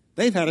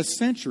 They've had a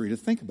century to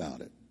think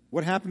about it.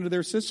 What happened to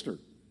their sister,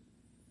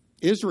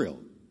 Israel?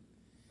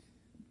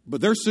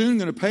 But they're soon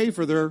going to pay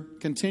for their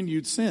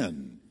continued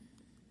sin.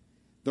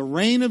 The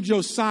reign of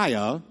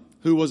Josiah,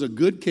 who was a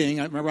good king.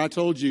 I remember I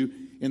told you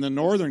in the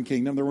northern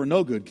kingdom there were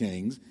no good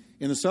kings.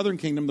 In the southern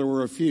kingdom there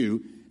were a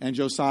few, and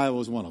Josiah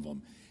was one of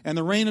them. And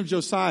the reign of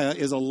Josiah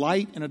is a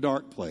light in a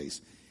dark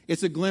place.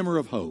 It's a glimmer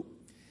of hope.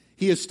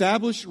 He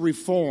established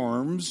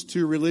reforms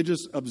to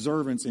religious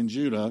observance in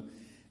Judah,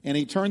 and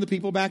he turned the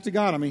people back to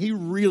God. I mean, he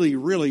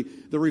really,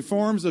 the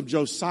reforms of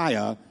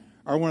Josiah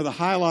are one of the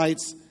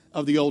highlights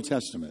of the Old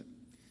Testament.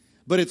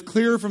 But it's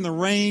clear from the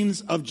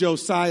reigns of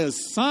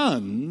Josiah's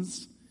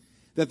sons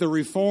that the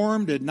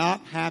reform did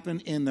not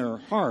happen in their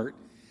heart,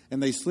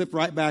 and they slipped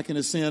right back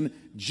into sin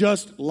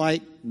just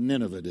like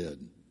Nineveh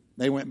did.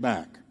 They went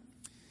back.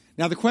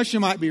 Now the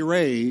question might be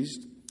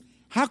raised,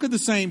 how could the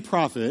same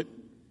prophet,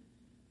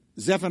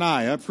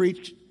 Zephaniah,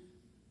 preach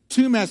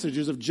two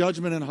messages of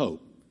judgment and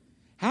hope?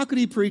 How could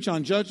he preach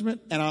on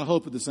judgment and on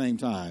hope at the same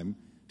time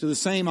to the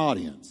same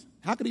audience?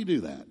 How could he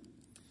do that?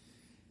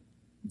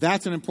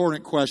 That's an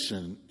important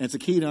question. It's a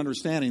key to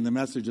understanding the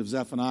message of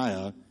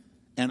Zephaniah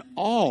and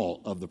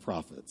all of the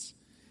prophets.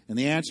 And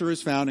the answer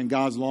is found in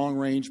God's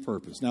long-range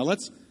purpose. Now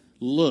let's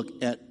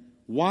look at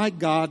why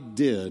God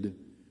did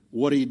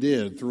what he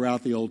did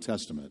throughout the Old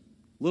Testament.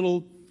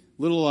 Little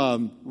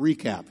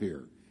recap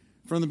here.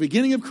 From the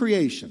beginning of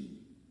creation,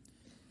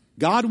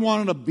 God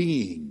wanted a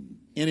being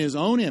in his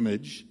own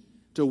image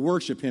to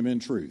worship him in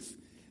truth.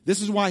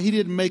 This is why he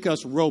didn't make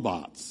us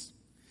robots.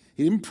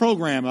 He didn't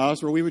program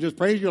us where we would just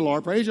praise your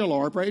Lord, praise your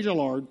Lord, praise your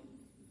Lord.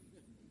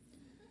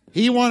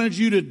 He wanted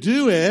you to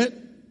do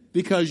it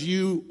because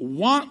you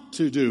want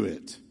to do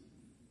it.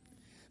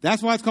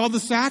 That's why it's called the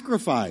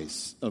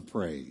sacrifice of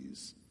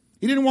praise.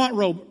 He didn't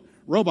want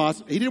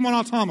robots. He didn't want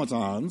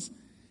automatons.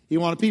 He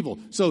wanted people.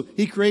 So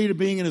he created a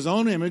being in his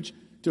own image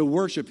to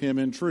worship him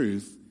in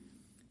truth.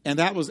 And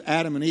that was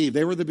Adam and Eve.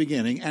 They were the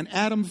beginning. And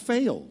Adam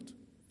failed.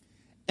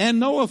 And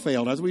Noah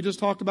failed, as we just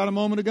talked about a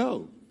moment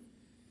ago.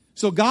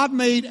 So God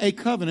made a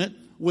covenant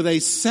with a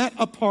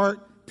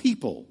set-apart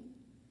people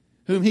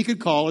whom he could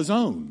call his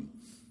own.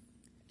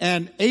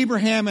 And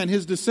Abraham and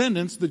his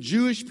descendants, the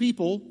Jewish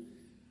people,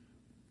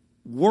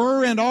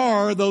 were and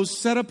are those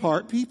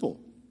set-apart people.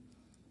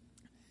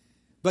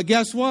 But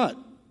guess what?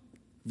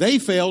 They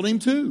failed him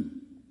too.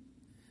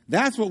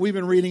 That's what we've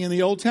been reading in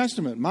the Old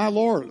Testament. My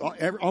Lord,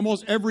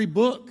 almost every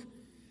book,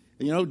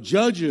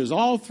 Judges,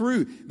 all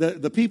through.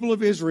 The people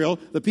of Israel,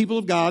 the people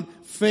of God,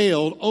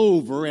 failed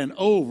over and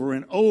over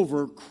and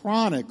over,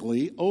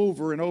 chronically,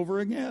 over and over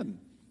again.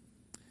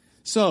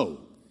 So,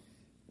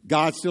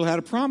 God still had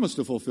a promise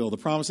to fulfill. The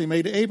promise he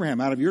made to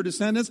Abraham. Out of your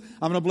descendants,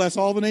 I'm going to bless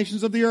all the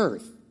nations of the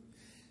earth.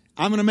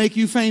 I'm going to make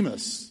you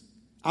famous.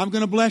 I'm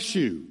going to bless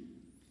you.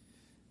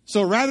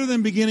 So rather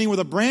than beginning with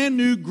a brand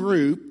new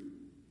group,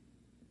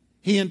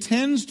 he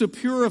intends to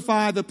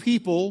purify the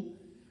people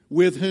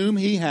with whom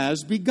he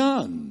has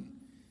begun.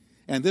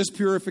 And this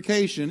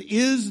purification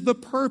is the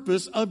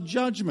purpose of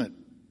judgment.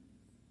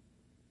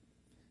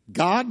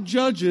 God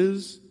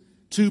judges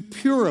to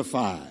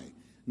purify,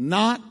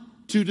 not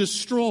to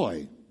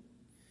destroy,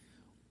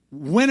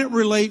 when it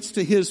relates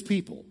to his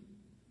people.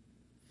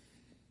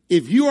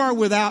 If you are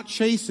without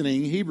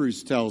chastening,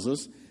 Hebrews tells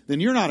us, then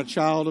you're not a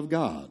child of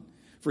God.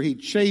 For he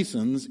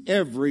chastens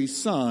every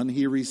son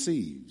he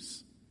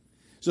receives.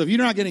 So if you're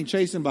not getting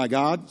chastened by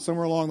God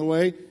somewhere along the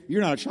way,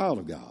 you're not a child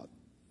of God.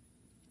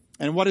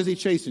 And what does he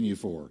chasten you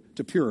for?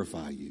 To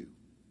purify you.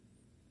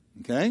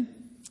 Okay?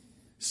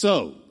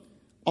 So,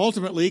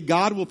 ultimately,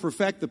 God will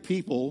perfect the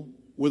people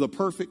with a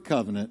perfect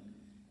covenant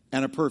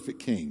and a perfect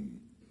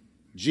king.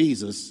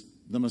 Jesus,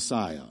 the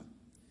Messiah.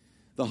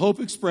 The hope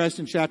expressed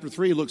in chapter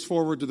 3 looks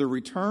forward to the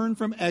return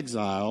from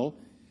exile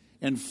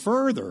and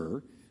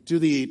further to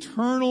the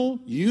eternal,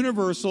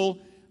 universal,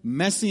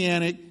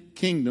 messianic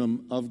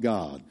kingdom of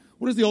God.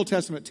 What does the Old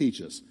Testament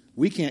teach us?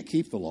 We can't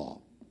keep the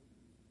law.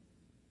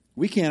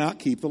 We cannot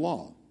keep the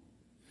law.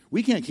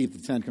 We can't keep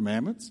the Ten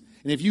Commandments.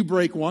 And if you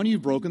break one,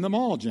 you've broken them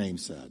all,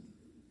 James said.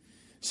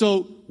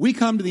 So we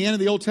come to the end of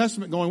the Old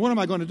Testament going, what am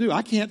I going to do?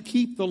 I can't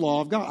keep the law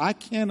of God. I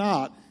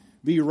cannot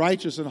be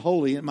righteous and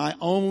holy in my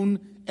own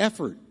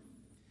effort.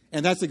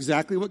 And that's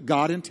exactly what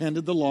God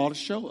intended the law to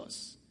show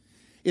us.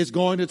 It's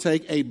going to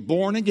take a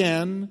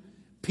born-again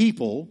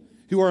people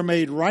who are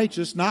made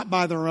righteous not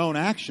by their own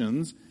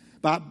actions,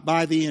 but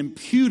by the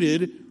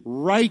imputed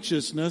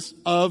righteousness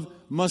of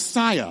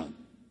Messiah.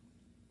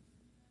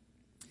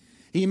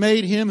 He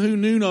made him who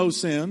knew no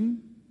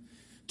sin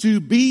to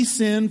be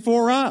sin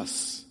for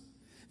us,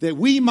 that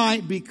we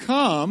might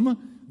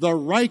become the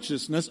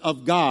righteousness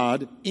of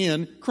God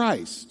in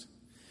Christ.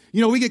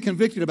 We get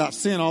convicted about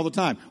sin all the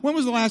time. When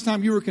was the last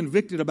time you were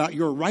convicted about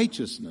your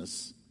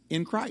righteousness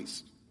in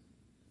Christ?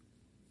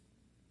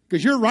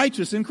 Because you're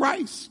righteous in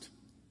Christ.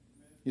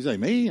 You say,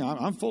 me?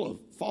 I'm full of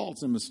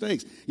faults and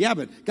mistakes. Yeah,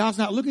 but God's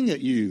not looking at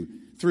you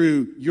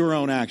through your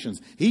own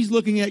actions. He's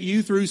looking at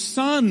you through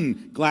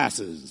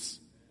sunglasses.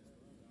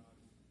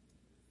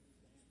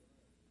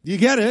 You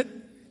get it?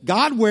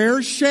 God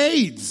wears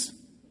shades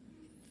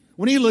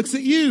when he looks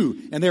at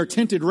you, and they're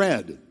tinted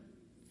red.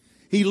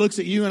 He looks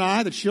at you and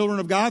I, the children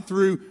of God,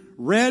 through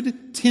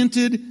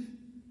red-tinted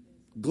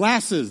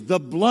glasses, the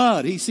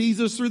blood. He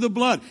sees us through the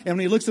blood. And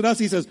when he looks at us,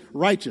 he says,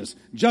 righteous,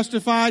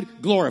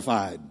 justified,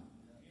 glorified.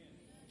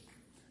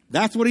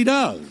 That's what he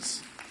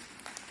does.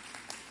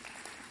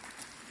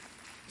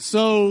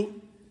 So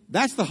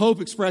that's the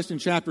hope expressed in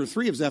chapter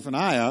 3 of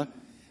Zephaniah,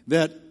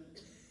 that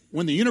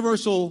when the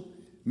universal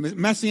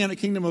messianic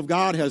kingdom of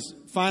God has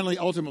finally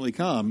ultimately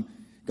come,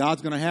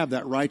 God's going to have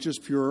that righteous,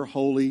 pure,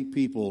 holy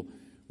people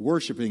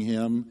worshiping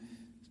him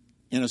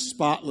with a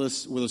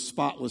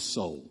spotless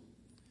soul.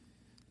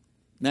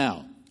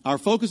 Now, our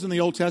focus in the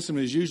Old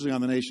Testament is usually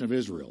on the nation of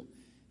Israel.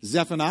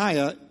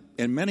 Zephaniah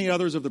and many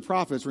others of the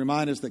prophets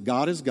remind us that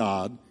God is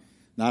God,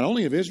 not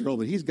only of Israel,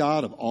 but he's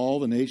God of all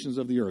the nations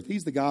of the earth.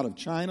 He's the God of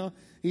China.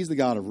 He's the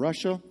God of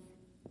Russia.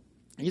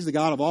 He's the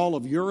God of all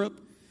of Europe.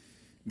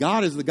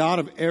 God is the God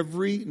of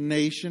every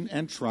nation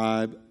and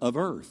tribe of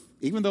earth.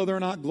 Even though they're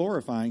not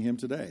glorifying him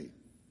today,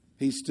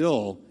 he's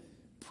still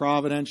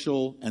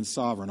providential and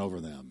sovereign over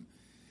them.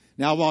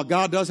 Now, while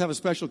God does have a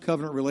special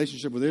covenant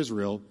relationship with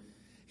Israel,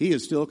 he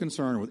is still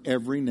concerned with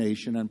every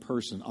nation and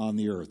person on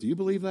the earth. Do you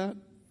believe that?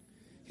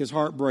 His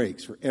heart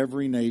breaks for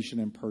every nation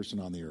and person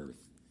on the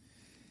earth.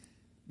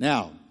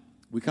 Now,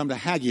 we come to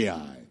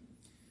Haggai.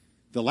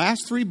 The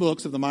last three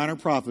books of the minor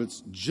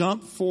prophets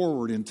jump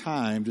forward in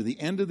time to the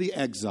end of the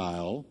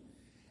exile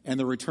and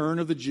the return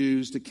of the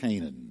Jews to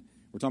Canaan.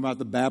 We're talking about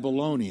the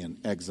Babylonian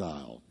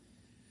exile.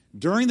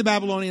 During the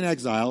Babylonian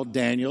exile,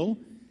 Daniel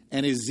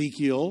and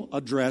Ezekiel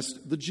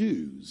addressed the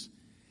Jews.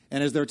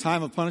 And as their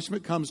time of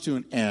punishment comes to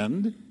an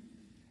end,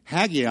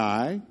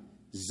 Haggai,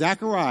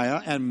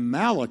 Zechariah, and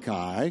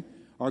Malachi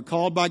are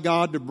called by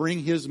God to bring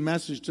his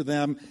message to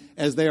them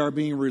as they are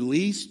being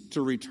released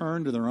to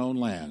return to their own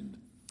land.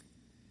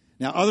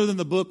 Now, other than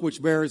the book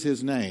which bears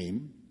his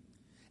name,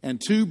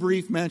 and two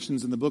brief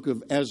mentions in the book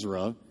of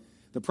Ezra,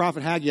 the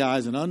prophet Haggai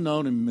is an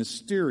unknown and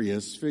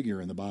mysterious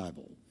figure in the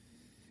Bible.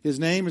 His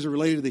name is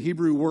related to the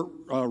Hebrew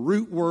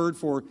root word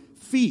for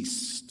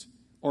feast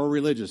or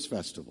religious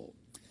festival.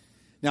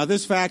 Now,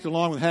 this fact,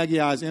 along with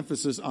Haggai's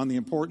emphasis on the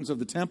importance of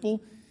the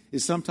temple,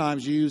 is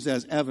sometimes used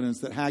as evidence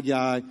that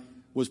Haggai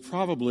was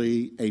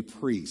probably a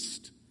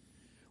priest.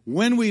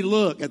 When we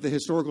look at the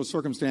historical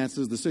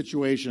circumstances, the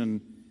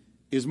situation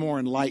is more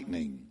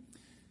enlightening.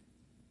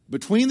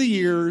 Between the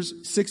years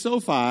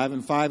 605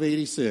 and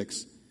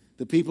 586,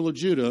 the people of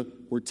Judah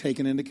were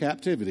taken into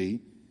captivity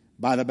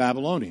by the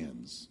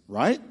Babylonians,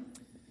 right?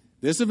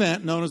 This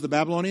event, known as the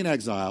Babylonian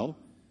exile,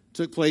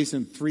 took place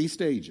in three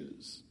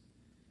stages,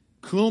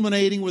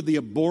 culminating with the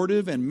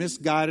abortive and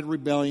misguided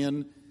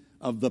rebellion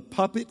of the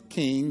puppet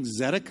king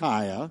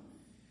Zedekiah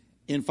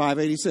in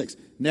 586.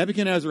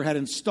 Nebuchadnezzar had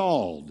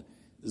installed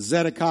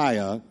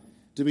Zedekiah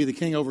to be the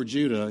king over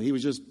Judah. He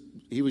was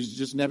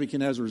just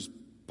Nebuchadnezzar's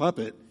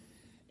puppet,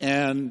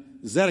 and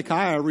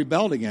Zedekiah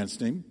rebelled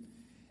against him,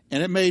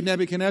 and it made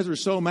Nebuchadnezzar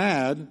so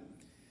mad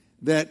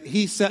that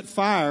he set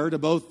fire to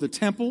both the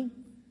temple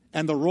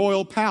and the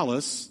royal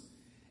palace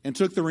and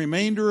took the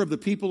remainder of the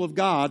people of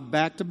God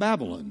back to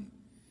Babylon.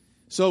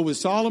 So with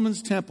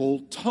Solomon's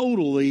temple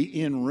totally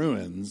in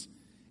ruins,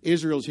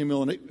 Israel's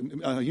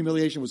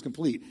humiliation was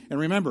complete. And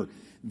remember,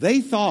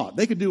 they thought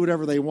they could do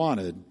whatever they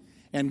wanted,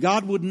 and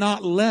God would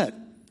not let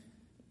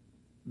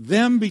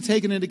them be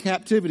taken into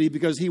captivity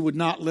because he would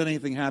not let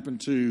anything happen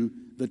to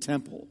the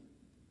temple.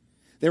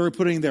 They were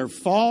putting their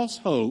false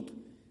hope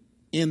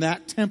in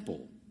that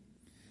temple.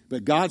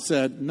 But God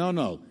said,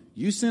 no,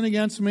 you sin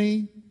against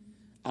me,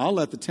 I'll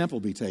let the temple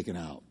be taken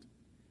out.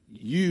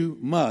 You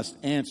must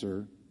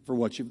answer for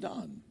what you've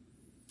done.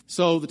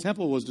 So the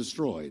temple was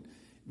destroyed.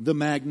 The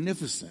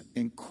magnificent,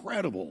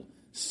 incredible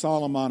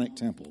Solomonic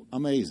temple.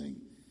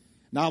 Amazing.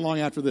 Not long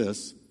after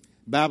this,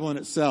 Babylon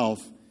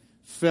itself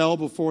fell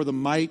before the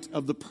might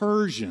of the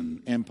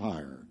Persian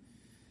Empire.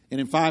 And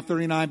in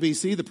 539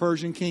 BC, the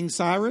Persian king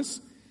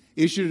Cyrus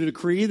issued a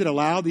decree that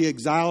allowed the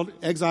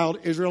exiled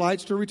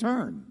Israelites to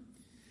return.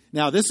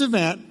 Now, this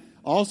event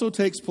also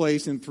takes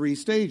place in three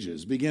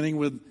stages, beginning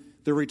with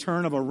the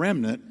return of a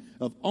remnant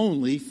of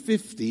only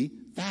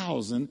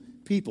 50,000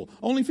 people.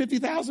 Only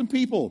 50,000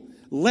 people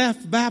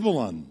left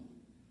Babylon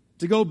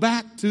to go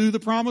back to the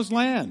promised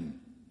land.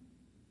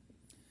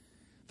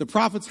 The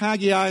prophets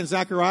Haggai and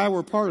Zechariah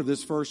were part of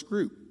this first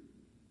group.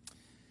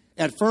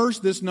 At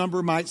first, this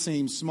number might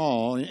seem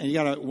small, and you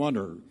got to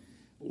wonder,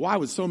 why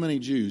would so many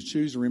Jews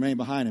choose to remain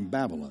behind in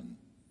Babylon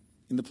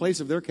in the place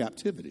of their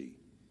captivity?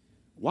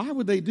 Why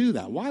would they do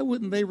that? Why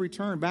wouldn't they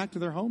return back to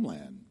their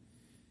homeland?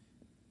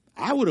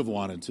 I would have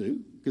wanted to,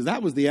 because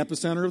that was the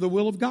epicenter of the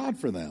will of God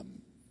for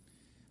them.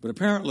 But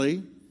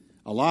apparently,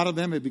 a lot of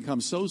them had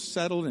become so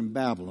settled in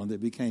Babylon that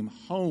it became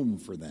home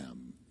for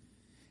them.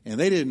 And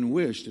they didn't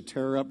wish to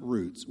tear up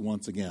roots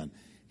once again.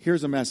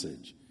 Here's a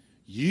message.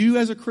 You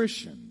as a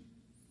Christian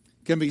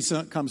can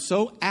become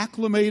so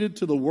acclimated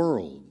to the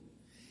world.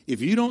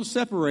 If you don't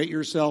separate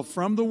yourself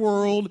from the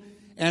world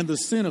and the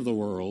sin of the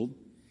world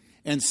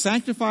and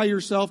sanctify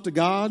yourself to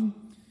God,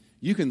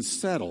 you can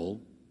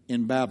settle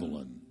in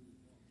Babylon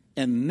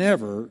and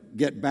never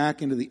get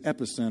back into the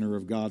epicenter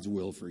of God's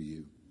will for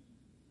you.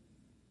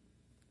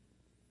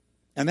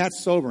 And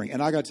that's sobering.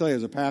 And I got to tell you,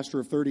 as a pastor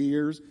of 30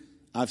 years,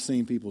 I've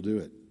seen people do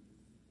it.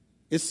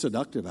 It's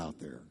seductive out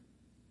there.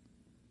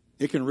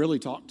 It can really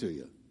talk to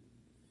you.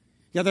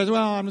 Yeah, there's,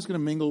 well, I'm just going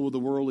to mingle with the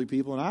worldly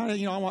people, and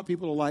I want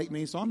people to like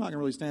me, so I'm not going to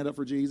really stand up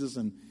for Jesus.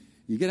 And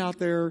you get out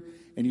there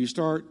and you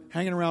start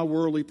hanging around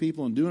worldly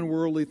people and doing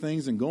worldly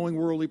things and going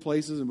worldly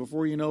places, and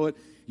before you know it,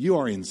 you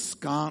are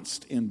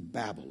ensconced in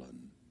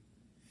Babylon.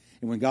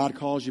 And when God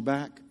calls you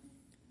back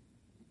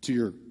to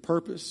your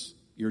purpose,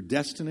 your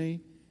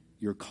destiny,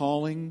 your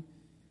calling,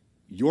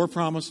 your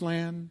promised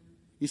land,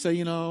 you say,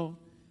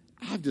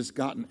 I've just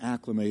gotten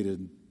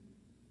acclimated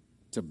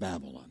to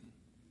Babylon.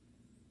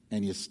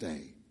 And you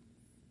stay.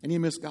 And you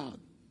miss God.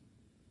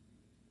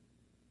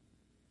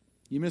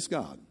 You miss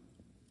God.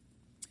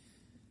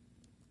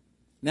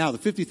 Now, the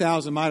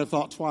 50,000 might have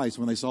thought twice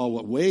when they saw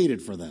what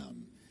waited for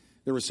them.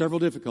 There were several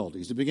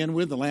difficulties. To begin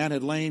with, the land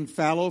had lain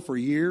fallow for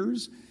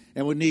years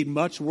and would need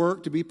much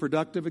work to be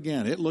productive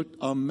again. It looked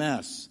a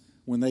mess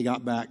when they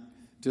got back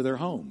to their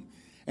home.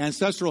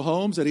 Ancestral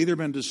homes had either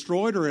been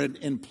destroyed or had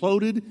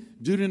imploded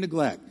due to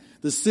neglect.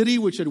 The city,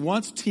 which had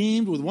once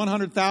teemed with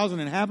 100,000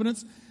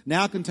 inhabitants,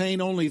 now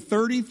contained only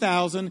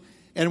 30,000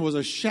 and was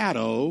a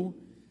shadow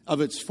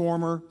of its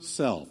former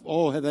self.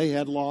 Oh, they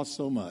had lost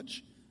so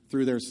much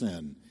through their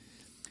sin.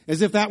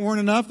 As if that weren't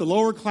enough, the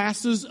lower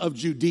classes of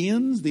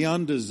Judeans, the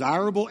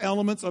undesirable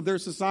elements of their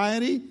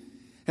society,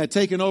 had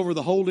taken over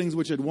the holdings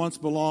which had once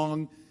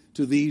belonged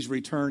to these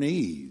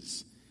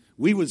returnees.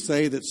 We would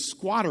say that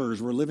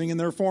squatters were living in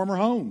their former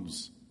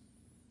homes.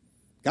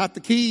 Got the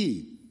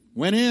key,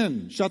 went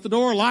in, shut the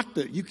door, locked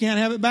it. You can't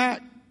have it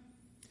back.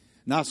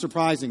 Not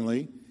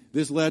surprisingly,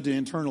 this led to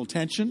internal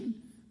tension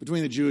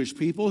between the Jewish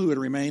people who had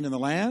remained in the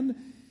land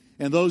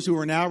and those who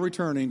were now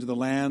returning to the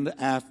land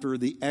after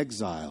the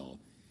exile.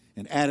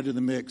 And added to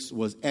the mix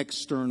was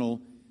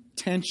external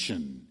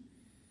tension.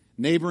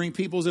 Neighboring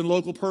peoples and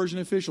local Persian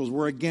officials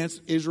were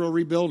against Israel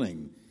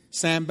rebuilding.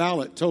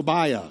 Sanballat,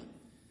 Tobiah.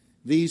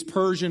 These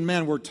Persian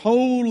men were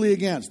totally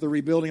against the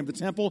rebuilding of the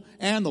temple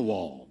and the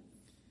wall.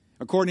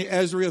 According to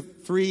Ezra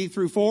 3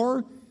 through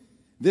 4,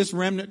 this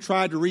remnant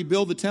tried to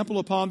rebuild the temple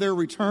upon their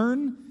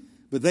return,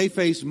 but they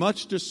faced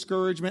much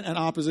discouragement and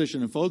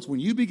opposition. And folks, when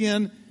you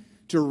begin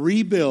to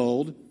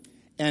rebuild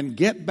and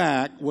get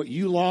back what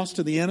you lost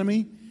to the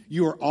enemy,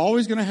 you are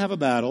always going to have a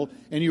battle,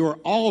 and you are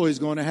always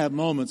going to have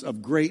moments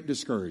of great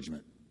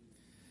discouragement.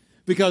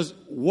 Because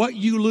what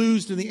you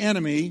lose to the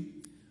enemy,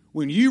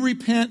 when you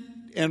repent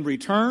and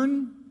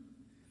return,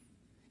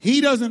 he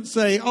doesn't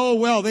say, oh,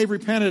 well, they've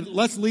repented,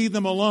 let's leave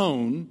them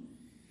alone.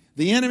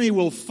 The enemy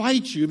will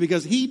fight you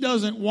because he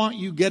doesn't want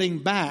you getting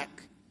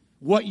back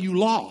what you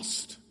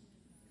lost.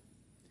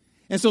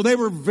 And so they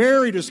were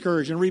very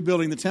discouraged in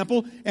rebuilding the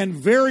temple and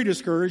very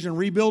discouraged in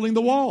rebuilding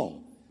the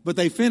wall. But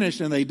they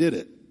finished and they did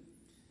it.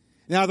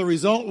 Now, the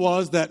result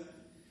was that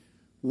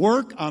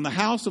work on the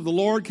house of the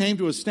Lord came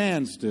to a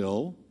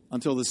standstill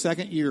until the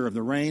second year of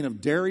the reign of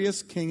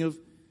Darius, king of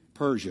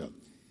Persia.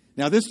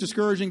 Now, this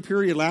discouraging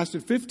period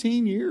lasted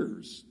 15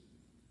 years,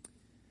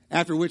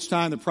 after which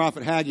time the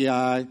prophet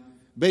Haggai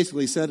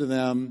basically said to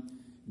them,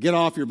 get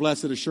off your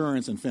blessed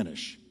assurance and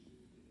finish.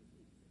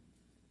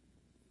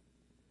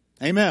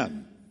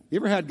 Amen. You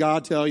ever had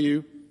God tell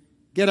you,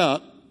 get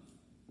up,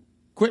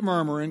 quit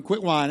murmuring,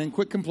 quit whining,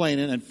 quit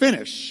complaining, and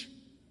finish?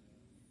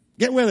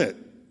 Get with it.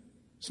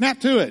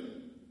 Snap to it.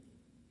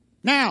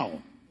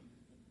 Now.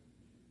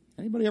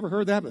 Anybody ever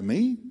heard that but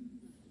me?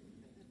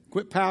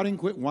 Quit pouting,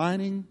 quit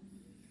whining.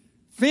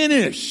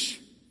 Finish.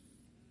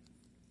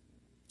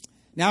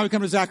 Now we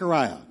come to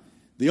Zechariah.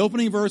 The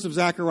opening verse of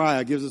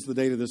Zechariah gives us the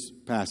date of this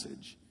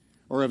passage,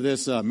 or of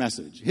this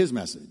message, his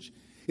message.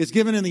 It's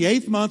given in the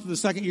 8th month of the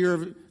second year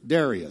of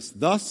Darius.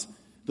 Thus,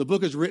 the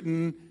book is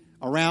written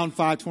around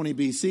 520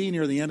 BC,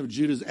 near the end of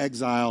Judah's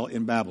exile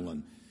in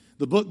Babylon.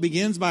 The book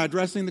begins by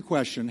addressing the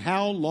question,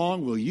 how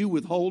long will you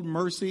withhold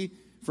mercy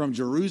from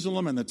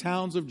Jerusalem and the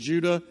towns of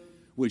Judah,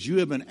 which you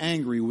have been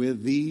angry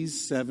with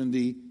these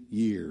 70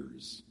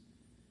 years?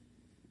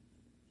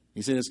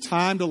 He said, it's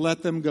time to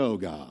let them go,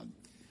 God.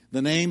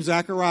 The name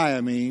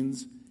Zechariah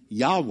means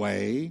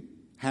Yahweh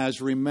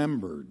has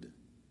remembered.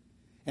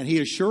 And he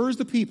assures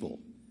the people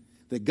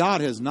that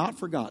God has not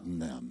forgotten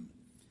them,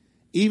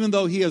 even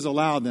though he has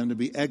allowed them to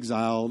be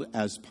exiled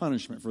as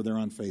punishment for their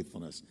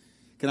unfaithfulness.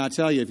 Can I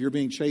tell you, if you're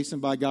being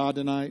chastened by God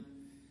tonight,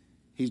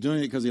 he's doing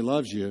it because he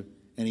loves you,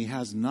 and he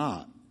has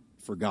not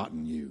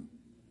forgotten you.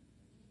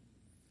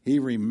 He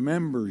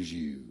remembers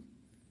you,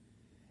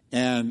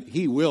 and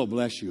he will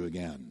bless you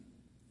again.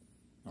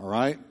 All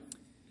right?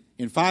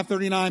 In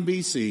 539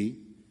 BC,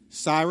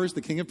 Cyrus,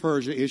 the king of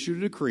Persia, issued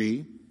a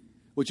decree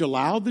which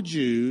allowed the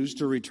Jews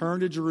to return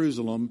to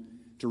Jerusalem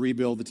to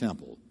rebuild the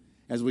temple.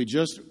 As we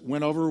just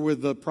went over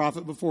with the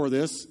prophet before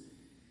this,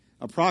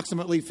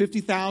 approximately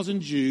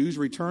 50,000 Jews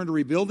returned to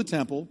rebuild the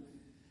temple,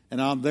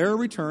 and on their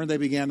return, they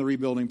began the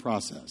rebuilding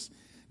process.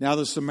 Now,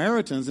 the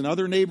Samaritans and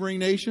other neighboring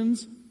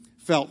nations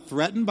felt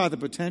threatened by the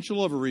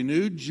potential of a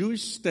renewed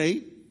Jewish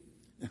state.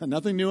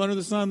 Nothing new under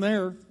the sun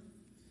there.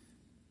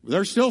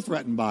 They're still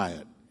threatened by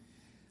it.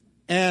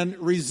 And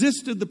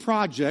resisted the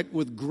project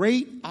with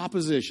great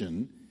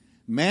opposition,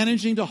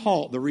 managing to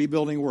halt the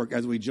rebuilding work,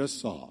 as we just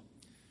saw.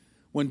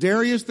 When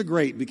Darius the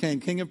Great became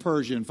king of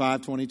Persia in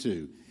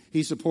 522,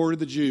 he supported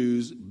the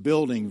Jews'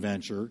 building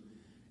venture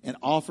and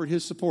offered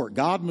his support.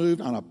 God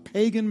moved on a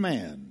pagan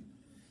man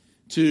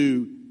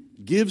to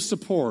give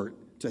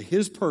support to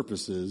his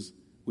purposes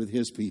with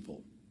his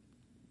people.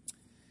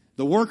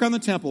 The work on the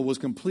temple was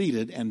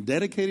completed and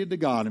dedicated to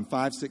God in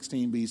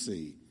 516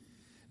 BC.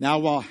 Now,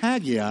 while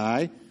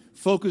Haggai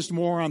focused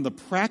more on the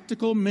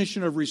practical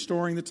mission of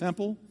restoring the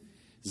temple,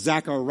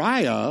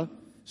 Zechariah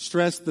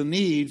stressed the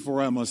need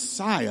for a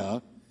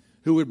Messiah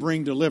who would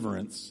bring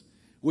deliverance,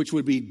 which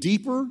would be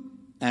deeper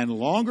and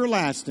longer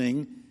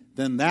lasting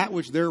than that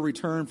which their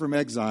return from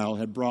exile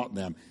had brought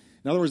them.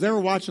 In other words, they were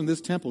watching this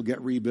temple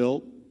get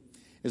rebuilt.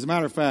 As a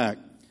matter of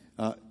fact,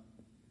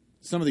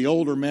 some of the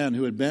older men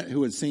who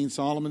had seen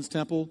Solomon's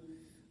temple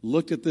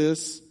looked at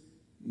this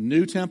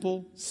new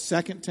temple,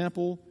 second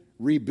temple,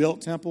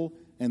 rebuilt temple,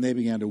 and they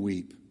began to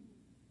weep.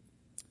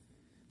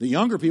 The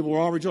younger people were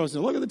all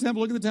rejoicing. Look at the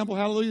temple,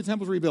 hallelujah, the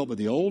temple's rebuilt. But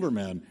the older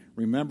men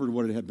remembered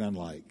what it had been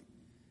like,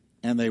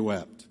 and they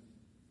wept.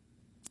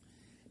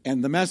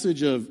 And the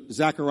message of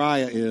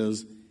Zechariah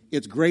is,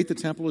 it's great the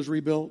temple is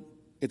rebuilt.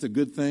 It's a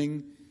good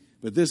thing.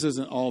 But this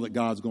isn't all that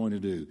God's going to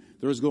do.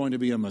 There's going to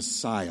be a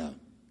Messiah,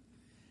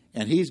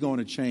 and he's going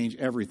to change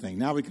everything.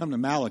 Now we come to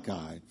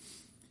Malachi.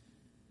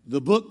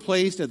 The book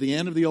placed at the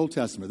end of the Old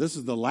Testament, this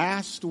is the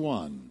last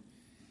one,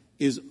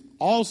 is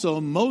also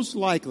most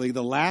likely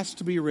the last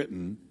to be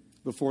written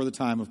before the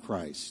time of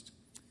Christ.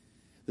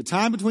 The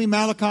time between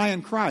Malachi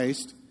and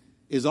Christ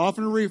is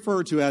often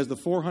referred to as the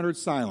 400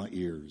 silent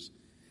years.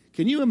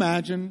 Can you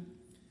imagine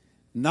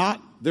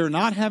there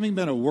not having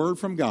been a word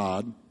from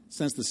God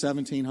since the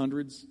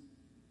 1700s?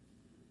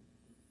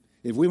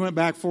 If we went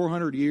back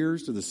 400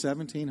 years to the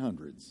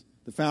 1700s,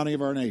 the founding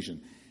of our nation,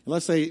 and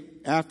let's say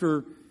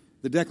after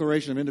the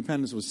Declaration of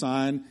Independence was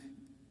signed,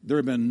 there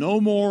had been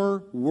no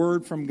more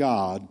word from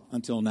God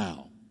until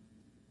now.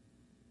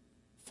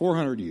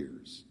 400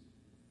 years.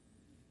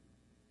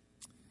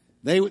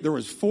 There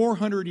was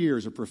 400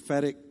 years of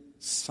prophetic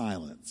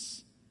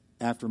silence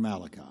after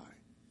Malachi.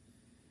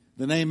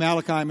 The name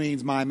Malachi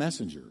means my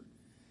messenger.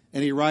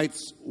 And he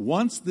writes,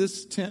 once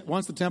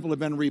the temple had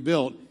been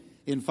rebuilt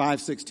in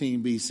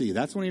 516 BC.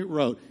 That's when he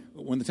wrote.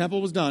 When the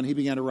temple was done, he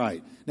began to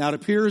write. Now it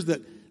appears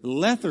that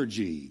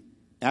lethargy,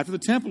 after the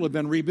temple had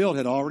been rebuilt,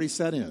 had already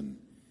set in.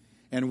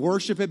 And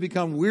worship had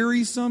become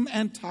wearisome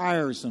and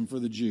tiresome for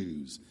the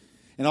Jews.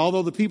 And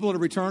although the people had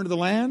returned to the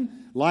land,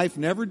 life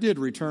never did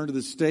return to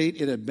the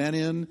state it had been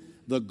in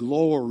the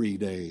glory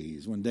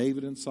days when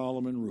David and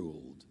Solomon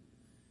ruled.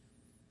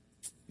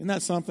 Isn't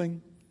that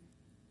something?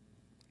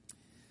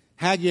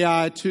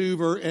 Haggai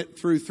 2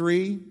 through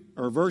 3,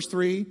 or verse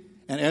 3,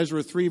 and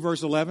Ezra 3,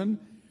 verse 11,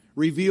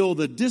 reveal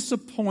the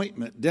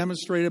disappointment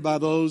demonstrated by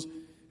those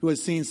who had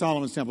seen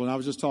Solomon's temple. And I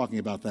was just talking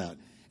about that.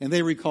 And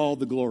they recalled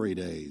the glory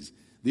days.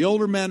 The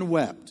older men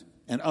wept,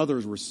 and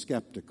others were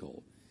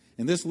skeptical.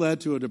 And this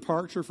led to a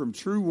departure from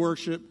true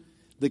worship,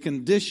 the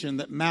condition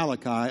that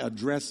Malachi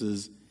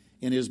addresses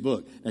in his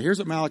book. Now here's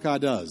what Malachi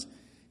does.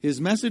 His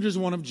message is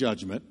one of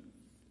judgment,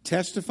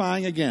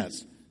 testifying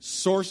against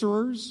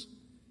sorcerers,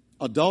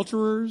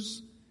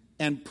 adulterers,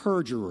 and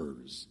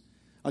perjurers,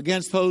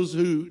 against those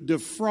who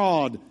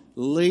defraud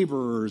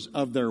laborers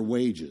of their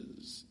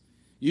wages.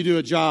 You do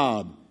a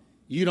job,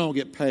 you don't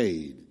get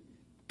paid.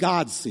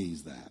 God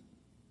sees that.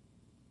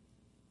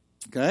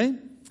 Okay?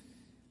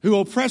 Who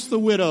oppress the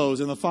widows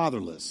and the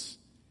fatherless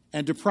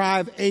and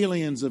deprive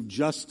aliens of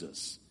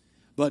justice,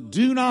 but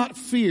do not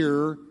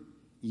fear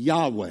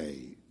Yahweh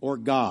or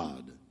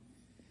God.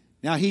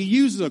 Now he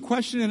uses a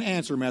question and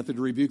answer method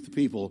to rebuke the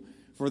people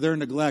for their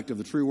neglect of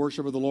the true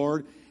worship of the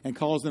Lord and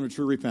calls them to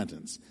true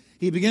repentance.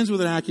 He begins with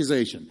an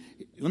accusation.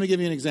 Let me give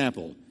you an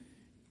example.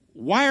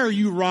 Why are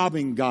you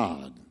robbing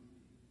God?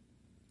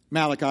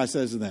 Malachi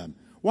says to them,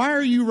 why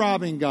are you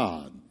robbing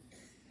God?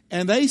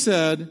 And they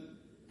said,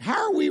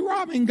 how are we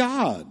robbing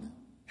God?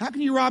 How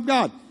can you rob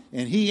God?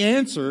 And he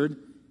answered,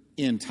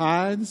 in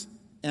tithes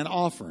and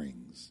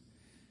offerings.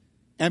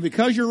 And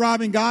because you're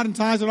robbing God in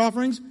tithes and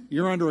offerings,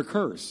 you're under a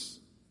curse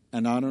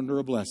and not under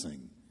a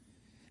blessing.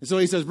 And so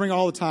he says, bring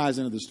all the tithes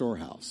into the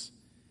storehouse.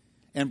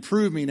 And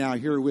prove me now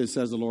herewith,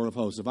 says the Lord of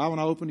hosts. If I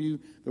want to open to you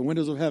the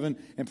windows of heaven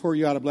and pour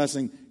you out a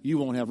blessing, you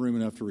won't have room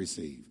enough to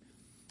receive.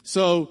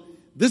 So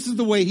this is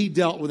the way he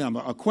dealt with them.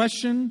 A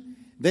question,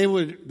 they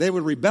would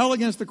rebel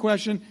against the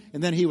question,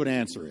 and then he would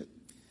answer it.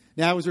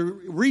 Now, as we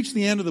reach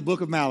the end of the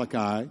book of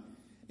Malachi,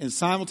 and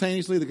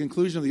simultaneously the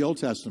conclusion of the Old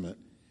Testament,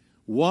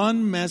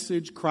 one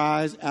message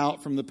cries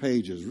out from the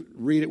pages.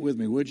 Read it with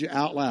me, would you,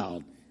 out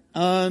loud.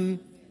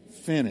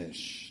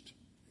 Unfinished.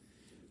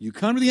 You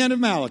come to the end of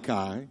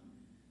Malachi,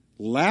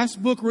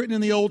 last book written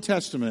in the Old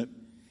Testament,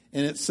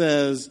 and it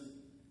says,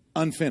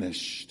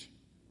 unfinished.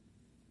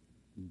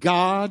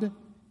 God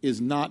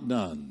is not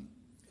done.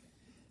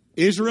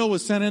 Israel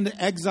was sent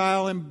into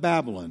exile in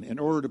Babylon in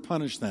order to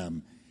punish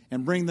them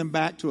and bring them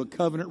back to a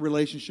covenant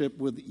relationship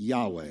with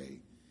Yahweh.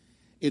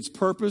 Its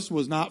purpose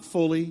was not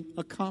fully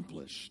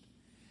accomplished.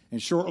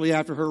 And shortly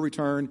after her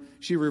return,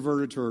 she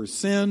reverted to her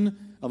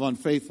sin of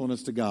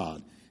unfaithfulness to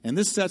God. And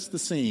this sets the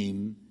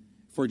scene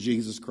for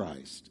Jesus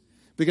Christ.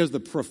 Because the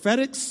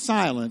prophetic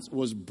silence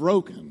was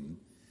broken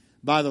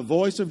by the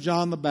voice of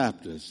John the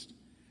Baptist.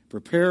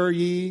 Prepare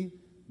ye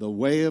the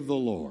way of the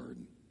Lord.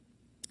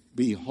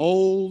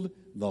 Behold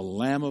the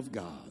Lamb of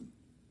God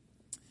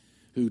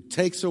who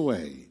takes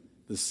away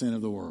the sin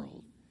of the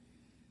world.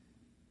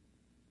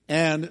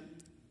 And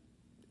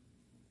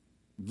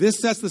this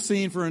sets the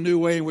scene for a new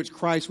way in which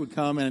Christ would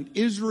come, and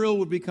Israel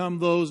would become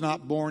those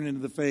not born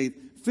into the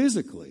faith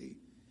physically,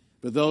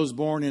 but those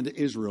born into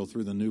Israel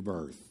through the new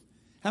birth.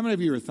 How many of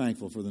you are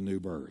thankful for the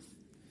new birth?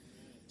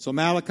 So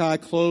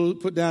Malachi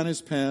put down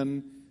his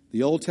pen,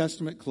 the Old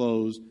Testament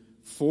closed,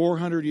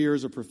 400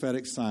 years of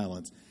prophetic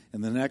silence,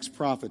 and the next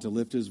prophet to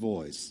lift his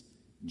voice,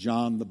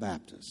 John the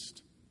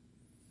Baptist.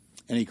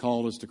 And he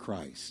called us to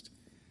Christ.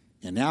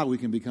 And now we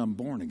can become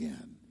born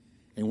again.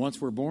 And once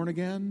we're born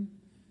again,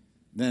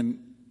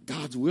 then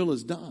God's will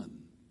is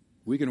done.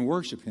 we can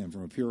worship him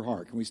from a pure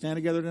heart. Can we stand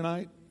together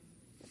tonight?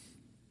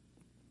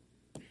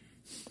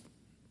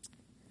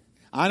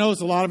 I know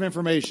it's a lot of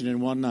information in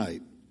one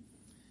night,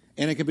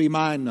 and it can be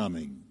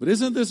mind-numbing. But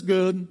isn't this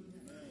good?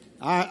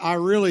 I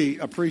really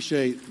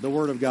appreciate the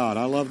Word of God.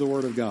 I love the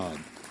Word of God.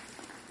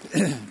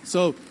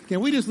 So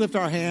can we just lift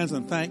our hands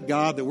and thank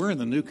God that we're in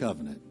the new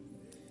covenant?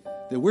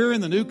 That we're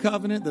in the new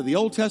covenant, that the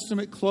Old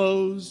Testament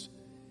closed,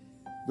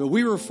 but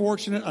we were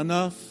fortunate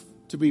enough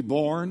to be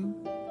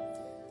born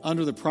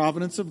under the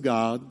providence of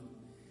God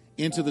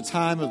into the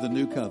time of the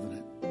new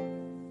covenant.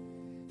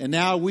 And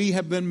now we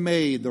have been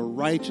made the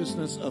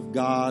righteousness of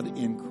God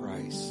in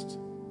Christ.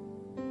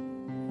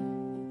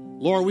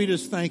 Lord, we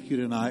just thank you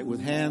tonight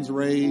with hands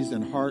raised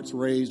and hearts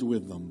raised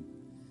with them,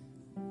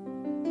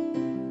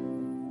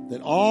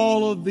 that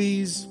all of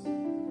these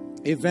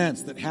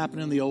events that happen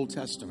in the Old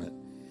Testament,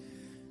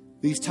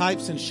 these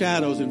types and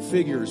shadows and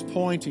figures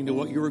pointing to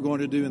what you are going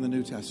to do in the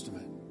New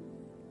Testament.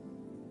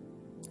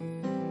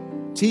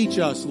 Teach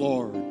us,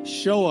 Lord.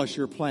 Show us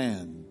your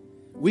plan.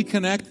 We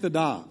connect the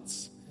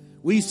dots.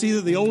 We see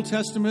that the Old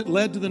Testament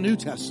led to the New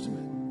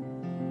Testament.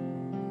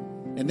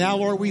 And now,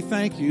 Lord, we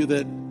thank you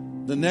that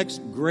the next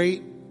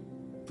great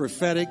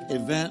prophetic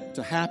event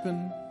to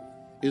happen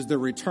is the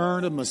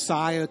return of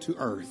Messiah to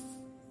earth.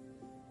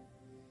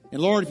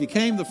 And Lord, if you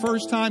came the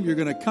first time, you're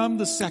going to come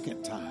the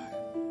second time.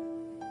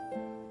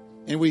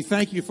 And we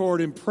thank you for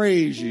it and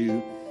praise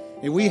you.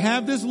 And we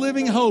have this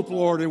living hope,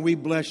 Lord, and we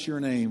bless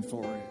your name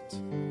for it.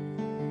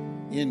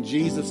 In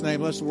Jesus'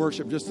 name, let's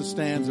worship just a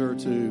stanza or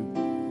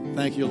two.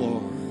 Thank you,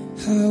 Lord.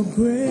 How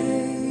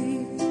great